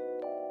house,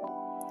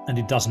 and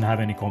it doesn't have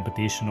any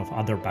competition of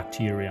other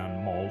bacteria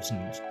and molds.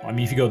 And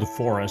if you go to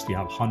forest, you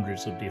have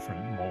hundreds of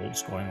different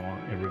molds going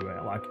on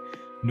everywhere. Like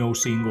no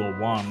single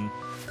one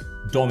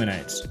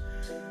dominates.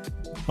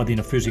 But in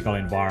a physical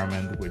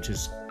environment, which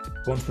is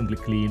constantly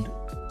cleaned,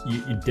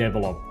 you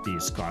develop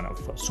these kind of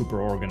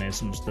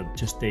superorganisms that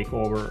just take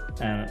over,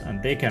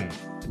 and they can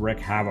wreak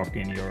havoc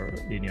in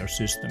your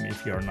system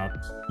if you're not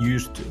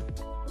used to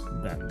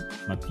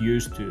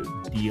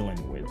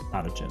dealing with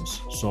pathogens.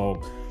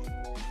 So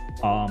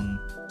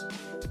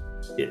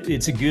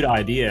it's a good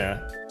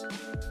idea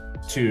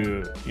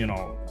to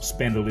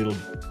spend a little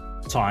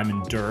time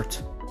in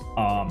dirt,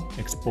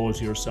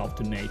 expose yourself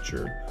to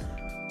nature.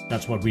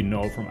 That's what we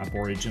know from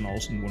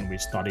Aboriginals, and when we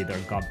study their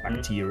gut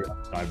bacteria,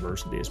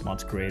 diversity is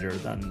much greater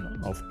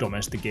than of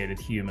domesticated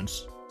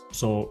humans.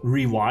 So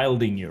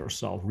rewilding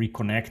yourself,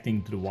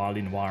 reconnecting to the wild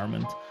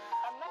environment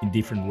in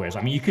different ways.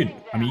 You can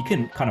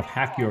kind of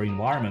hack your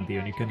environment here,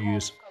 and you can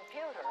use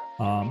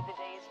a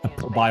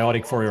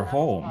probiotic for your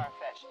home.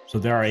 So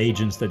there are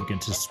agents that you can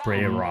just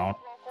spray around,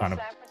 kind of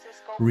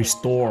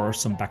restore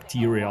some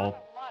bacterial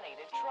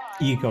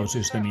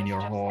ecosystem in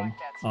your home.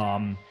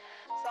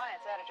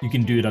 You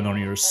can do that on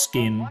your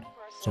skin,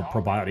 so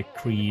probiotic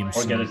creams.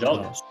 Or get a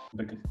dog.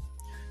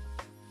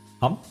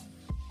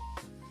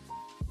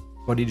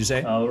 What did you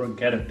say? Or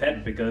get a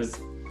pet, because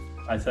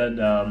I said,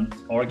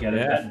 or get a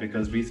pet,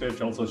 because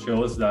research also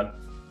shows that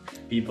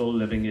people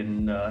living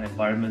in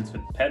environments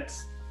with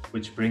pets,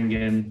 which go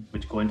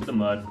into the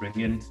mud, bring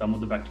in some of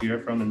the bacteria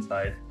from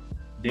inside,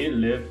 they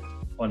live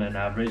on an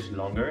average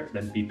longer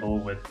than people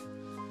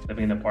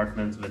living in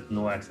apartments with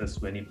no access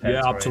to any pets.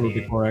 Yeah,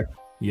 absolutely correct.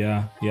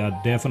 Yeah,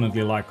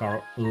 definitely. Like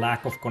our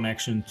lack of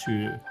connection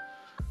to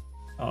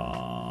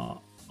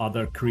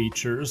other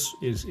creatures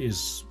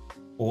is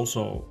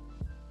also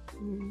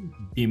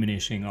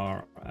diminishing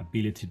our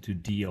ability to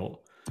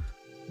deal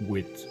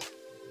with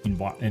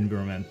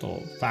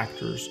environmental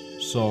factors.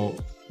 So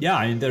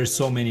there's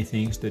so many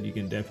things that you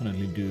can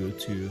definitely do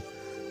to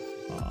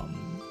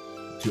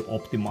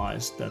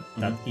optimize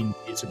that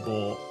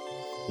invisible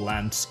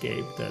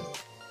landscape that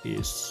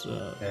is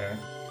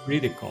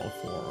critical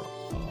for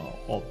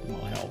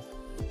optimal health.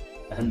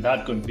 And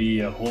that could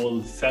be a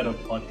whole set of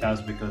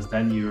podcasts, because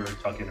then you're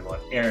talking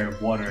about air,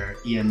 water,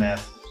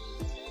 EMF,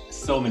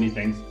 so many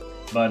things.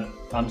 But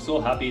I'm so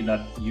happy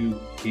that you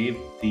gave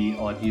the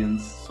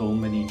audience so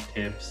many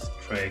tips,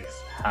 tricks,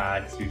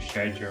 hacks. You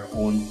shared your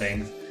own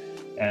things,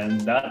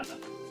 and that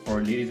for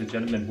ladies and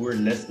gentlemen who are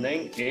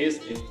listening is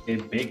a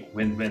big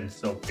win-win.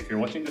 So if you're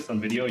watching this on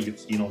video, you've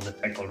seen all the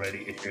tech already.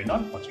 If you're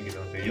not watching it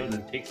on video,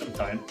 then take some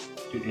time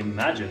to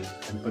imagine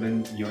and put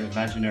in your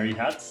imaginary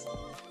hats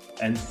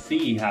and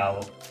see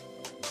how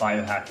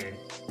biohacking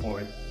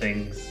or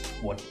things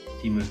what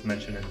Teemu's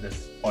mentioned in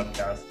this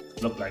podcast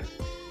look like.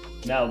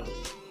 Now,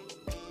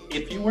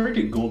 if you were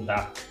to go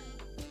back,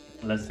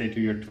 let's say to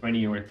your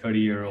 20 or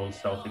 30-year-old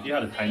self, if you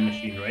had a time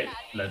machine, right?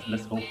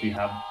 Let's hope we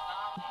have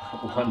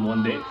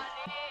one day.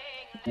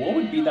 What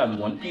would be that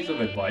one piece of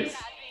advice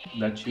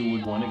that you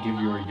would want to give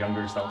your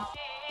younger self?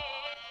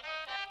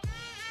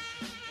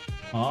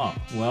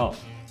 Well,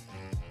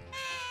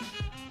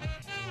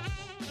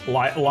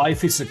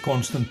 life is a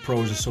constant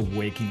process of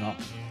waking up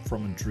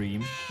from a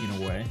dream, in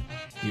a way.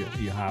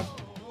 You have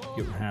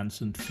your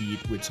hands and feet,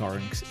 which are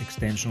an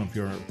extension of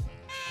your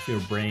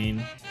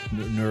brain,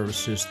 nervous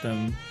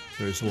system.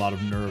 There's a lot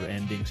of nerve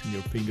endings in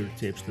your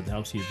fingertips that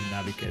helps you to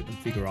navigate and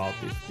figure out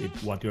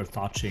if what you're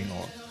touching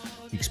or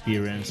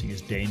experiencing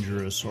is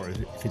dangerous, or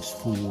if it's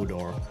food,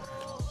 or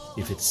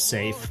if it's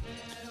safe.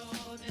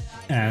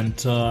 And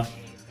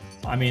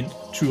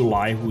through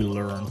life we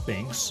learn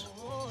things,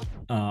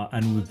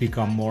 and we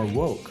become more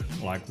woke.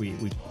 Like we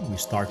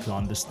start to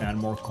understand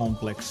more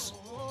complex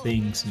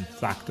things and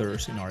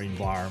factors in our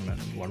environment,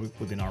 what we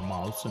put in our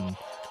mouths and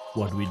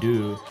what we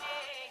do.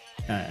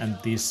 And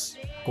this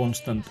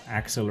constant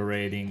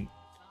accelerating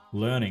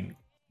learning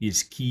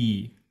is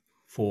key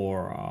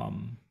for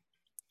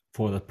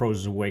the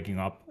process of waking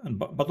up,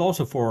 but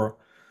also for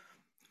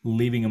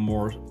living a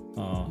more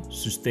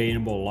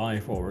sustainable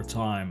life over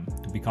time,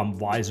 to become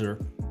wiser.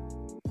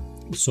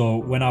 So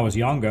when I was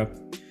younger,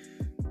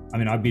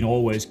 I've been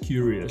always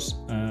curious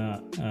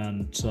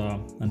and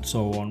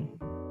so on,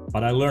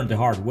 but I learned the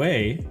hard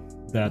way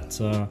that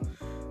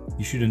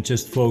you shouldn't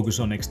just focus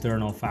on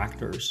external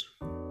factors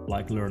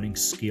like learning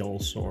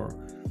skills or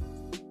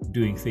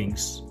doing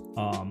things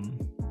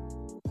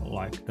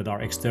like that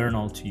are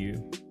external to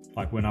you.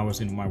 Like when I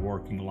was in my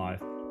working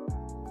life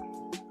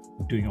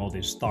doing all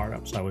these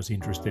startups, I was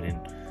interested in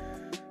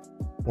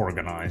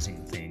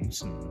organizing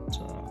things and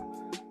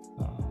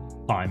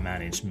time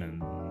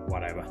management,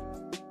 whatever.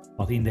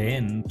 But in the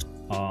end,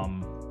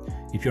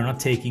 if you're not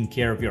taking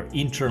care of your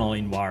internal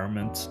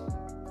environment,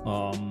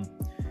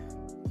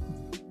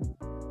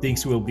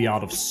 things will be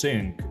out of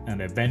sync,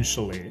 and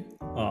eventually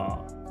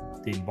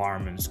the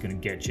environment is going to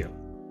get you.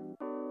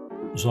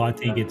 So I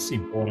think it's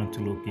important to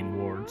look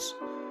inwards,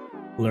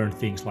 learn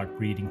things like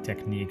breathing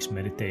techniques,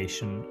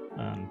 meditation,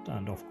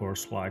 and of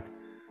course, like,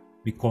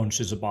 be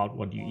conscious about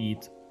what you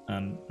eat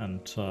and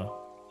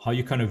how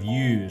you kind of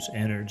use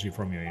energy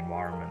from your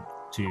environment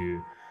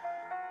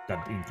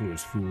that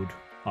includes food,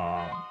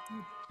 to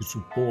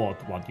support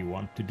what you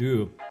want to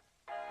do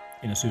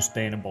in a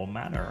sustainable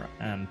manner.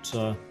 And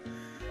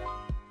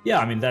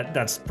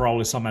that's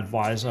probably some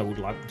advice I would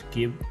like to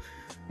give.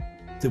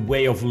 The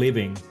way of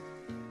living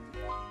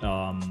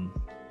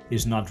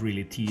is not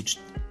really taught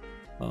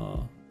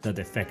that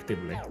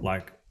effectively.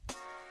 Like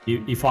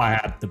if I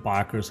had the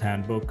Biker's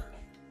Handbook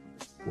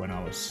when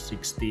I was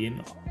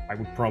 16, I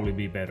would probably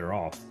be better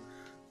off.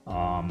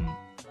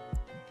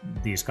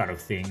 These kind of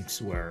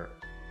things were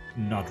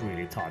not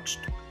really touched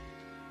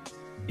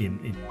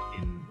in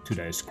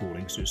today's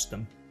schooling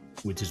system,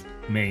 which is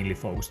mainly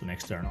focused on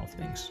external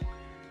things.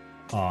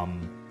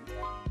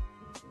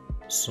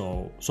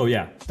 So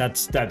yeah,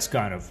 that's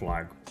kind of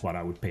like what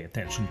I would pay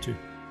attention to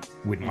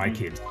with my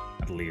kids,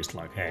 at least.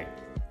 Like, hey,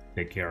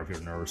 take care of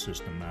your nervous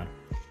system, man.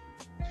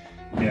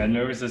 Yeah,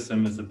 nervous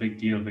system is a big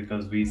deal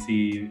because we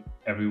see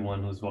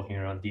everyone who's walking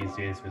around these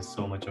days with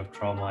so much of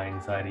trauma,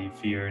 anxiety,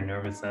 fear,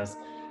 nervousness.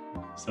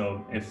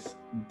 So if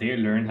they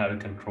learn how to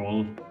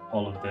control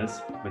all of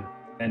this with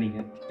any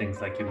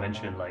things like you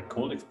mentioned, like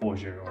cold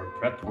exposure or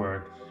breath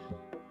work,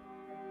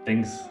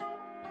 things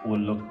will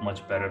look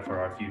much better for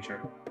our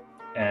future.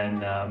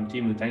 And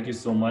Teemu, thank you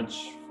so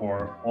much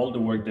for all the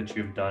work that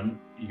you've done.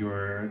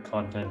 Your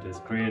content is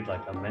great.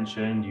 Like I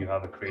mentioned, you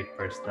have a great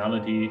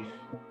personality.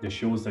 The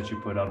shows that you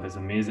put up is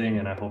amazing,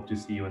 and I hope to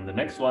see you in the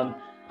next one.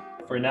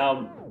 For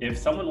now, if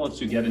someone wants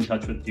to get in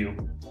touch with you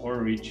or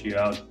reach you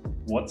out,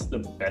 what's the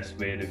best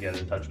way to get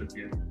in touch with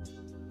you?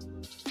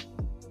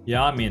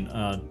 Yeah,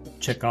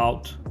 check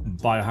out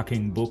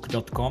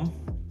biohackingbook.com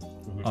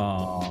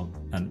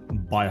and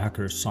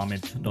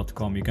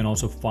biohackersummit.com. You can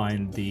also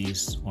find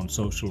these on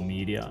social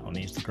media, on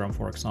Instagram,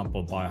 for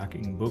example,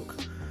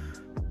 biohackingbook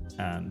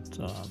and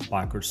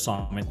Biohacker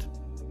Summit.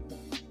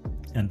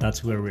 And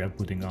that's where we are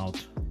putting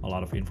out a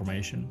lot of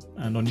information.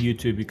 And on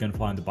YouTube, you can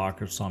find the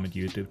Biohacker Summit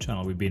YouTube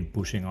channel. We've been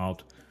pushing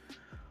out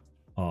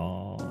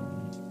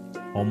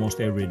almost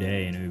every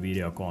day new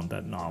video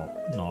content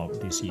now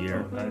this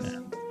year. Oh, nice.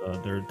 And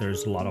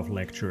there's a lot of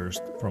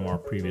lectures from our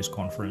previous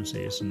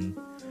conferences and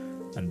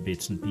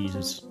bits and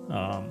pieces.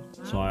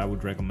 So I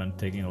would recommend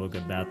taking a look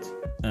at that.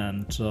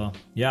 And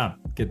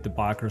get the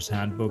Biker's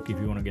Handbook if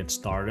you want to get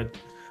started.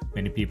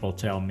 Many people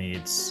tell me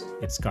it's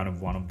kind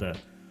of one of the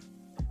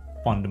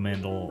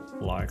fundamental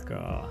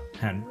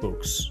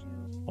handbooks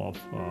of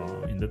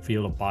in the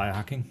field of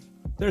biohacking.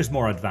 there's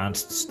more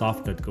advanced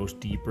stuff that goes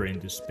deeper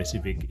into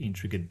specific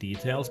intricate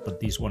details,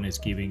 but this one is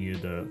giving you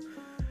the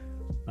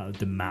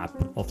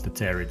map of the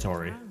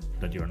territory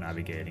that you're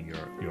navigating,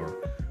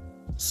 your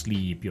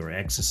sleep, your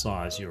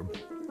exercise, your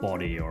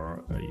body,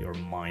 or your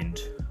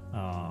mind,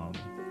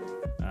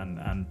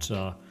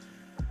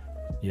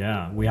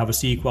 we have a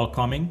sequel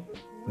coming,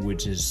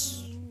 which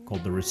is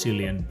called The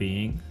Resilient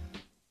Being,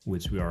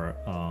 which we are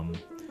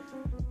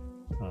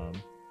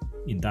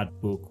in that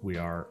book we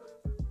are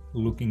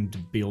looking to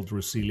build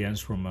resilience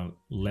from a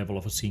level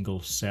of a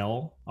single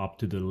cell up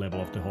to the level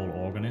of the whole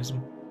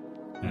organism.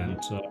 And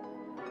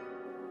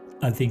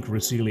I think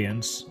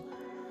resilience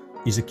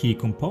is a key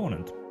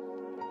component,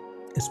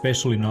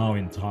 especially now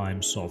in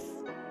times of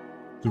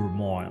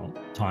turmoil,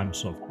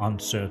 times of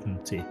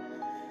uncertainty,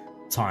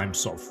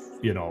 times of,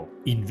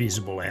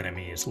 invisible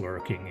enemies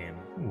lurking in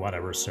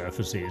whatever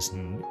surfaces,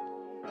 and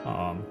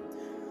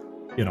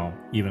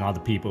even other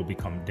people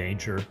become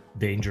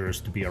dangerous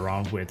to be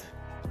around with,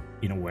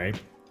 in a way.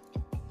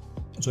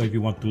 So if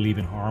you want to live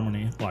in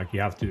harmony, like,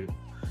 you have to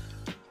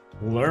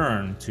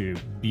learn to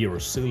be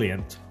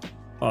resilient,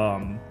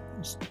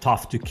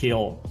 tough to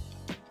kill,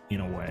 in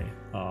a way,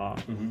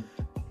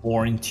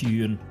 or in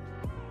tune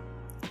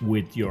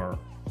with your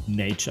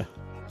nature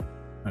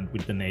and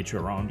with the nature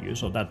around you.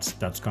 So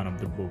that's kind of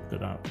the book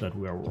that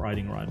we are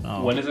writing right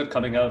now. When is it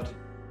coming out?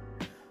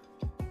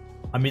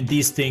 I mean,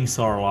 these things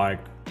are like,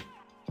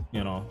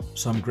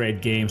 some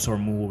great games or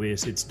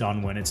movies. It's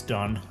done when it's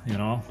done. We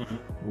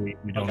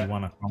don't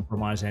want to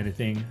compromise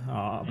anything,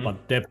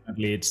 but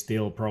definitely it's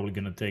still probably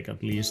going to take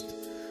at least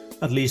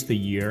a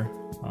year.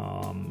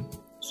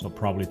 So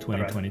probably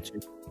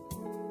 2022.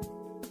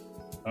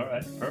 All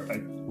right,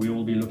 perfect. We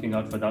will be looking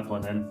out for that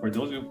one. And for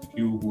those of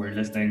you who are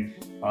listening,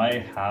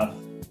 I have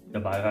the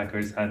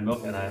Biohacker's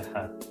Handbook, and I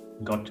have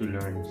got to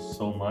learn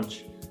so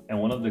much. And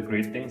one of the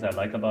great things I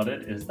like about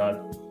it is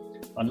that,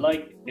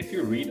 unlike if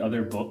you read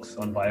other books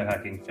on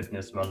biohacking,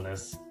 fitness,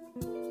 wellness,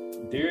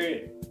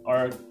 they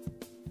are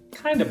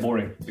kind of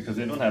boring because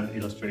they don't have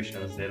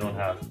illustrations, they don't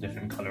have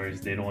different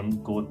colors, they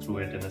don't go through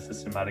it in a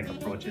systematic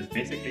approach. It's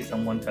basically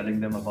someone telling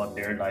them about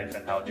their life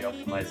and how they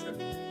optimize it,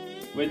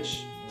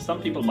 which some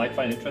people might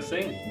find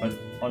interesting, but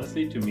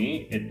honestly, to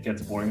me, it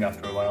gets boring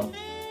after a while.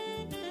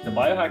 The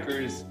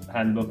Biohacker's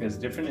Handbook is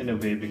different in a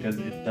way because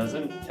it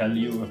doesn't tell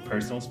you a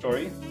personal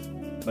story,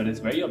 but it's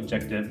very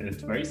objective,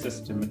 it's very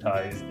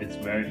systematized, it's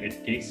where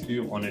it takes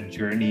you on a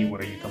journey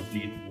where you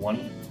complete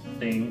one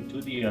thing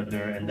to the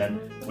other, and then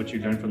what you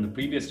learned from the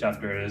previous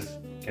chapters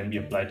can be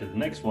applied to the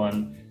next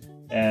one,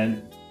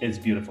 and it's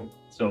beautiful.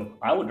 So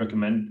I would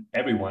recommend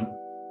everyone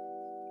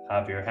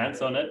have your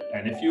hands on it,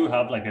 and if you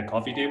have like a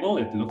coffee table,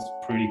 it looks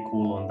pretty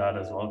cool on that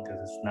as well because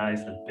it's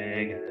nice and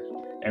big,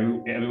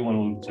 and everyone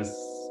will just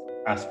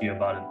ask you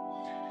about it.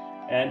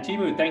 And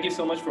Teemu, thank you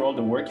so much for all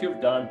the work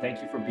you've done.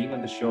 Thank you for being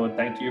on the show.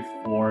 Thank you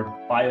for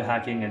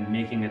biohacking and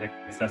making it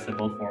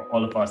accessible for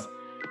all of us.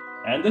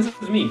 And this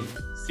is me,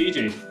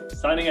 CJ,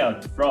 signing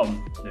out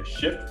from the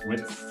Shift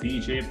with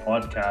CJ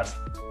podcast.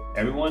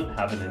 Everyone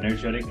have an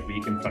energetic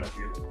week in front of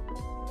you.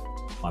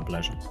 My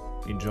pleasure.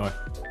 Enjoy.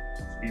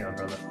 See you,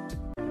 brother.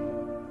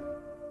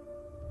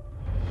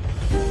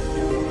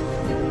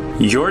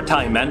 Your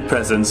time and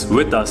presence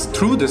with us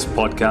through this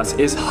podcast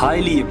is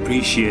highly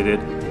appreciated.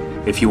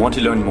 If you want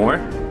to learn more,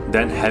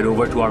 then head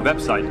over to our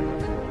website,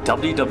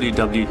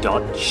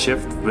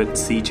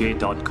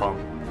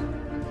 www.shiftwithcj.com.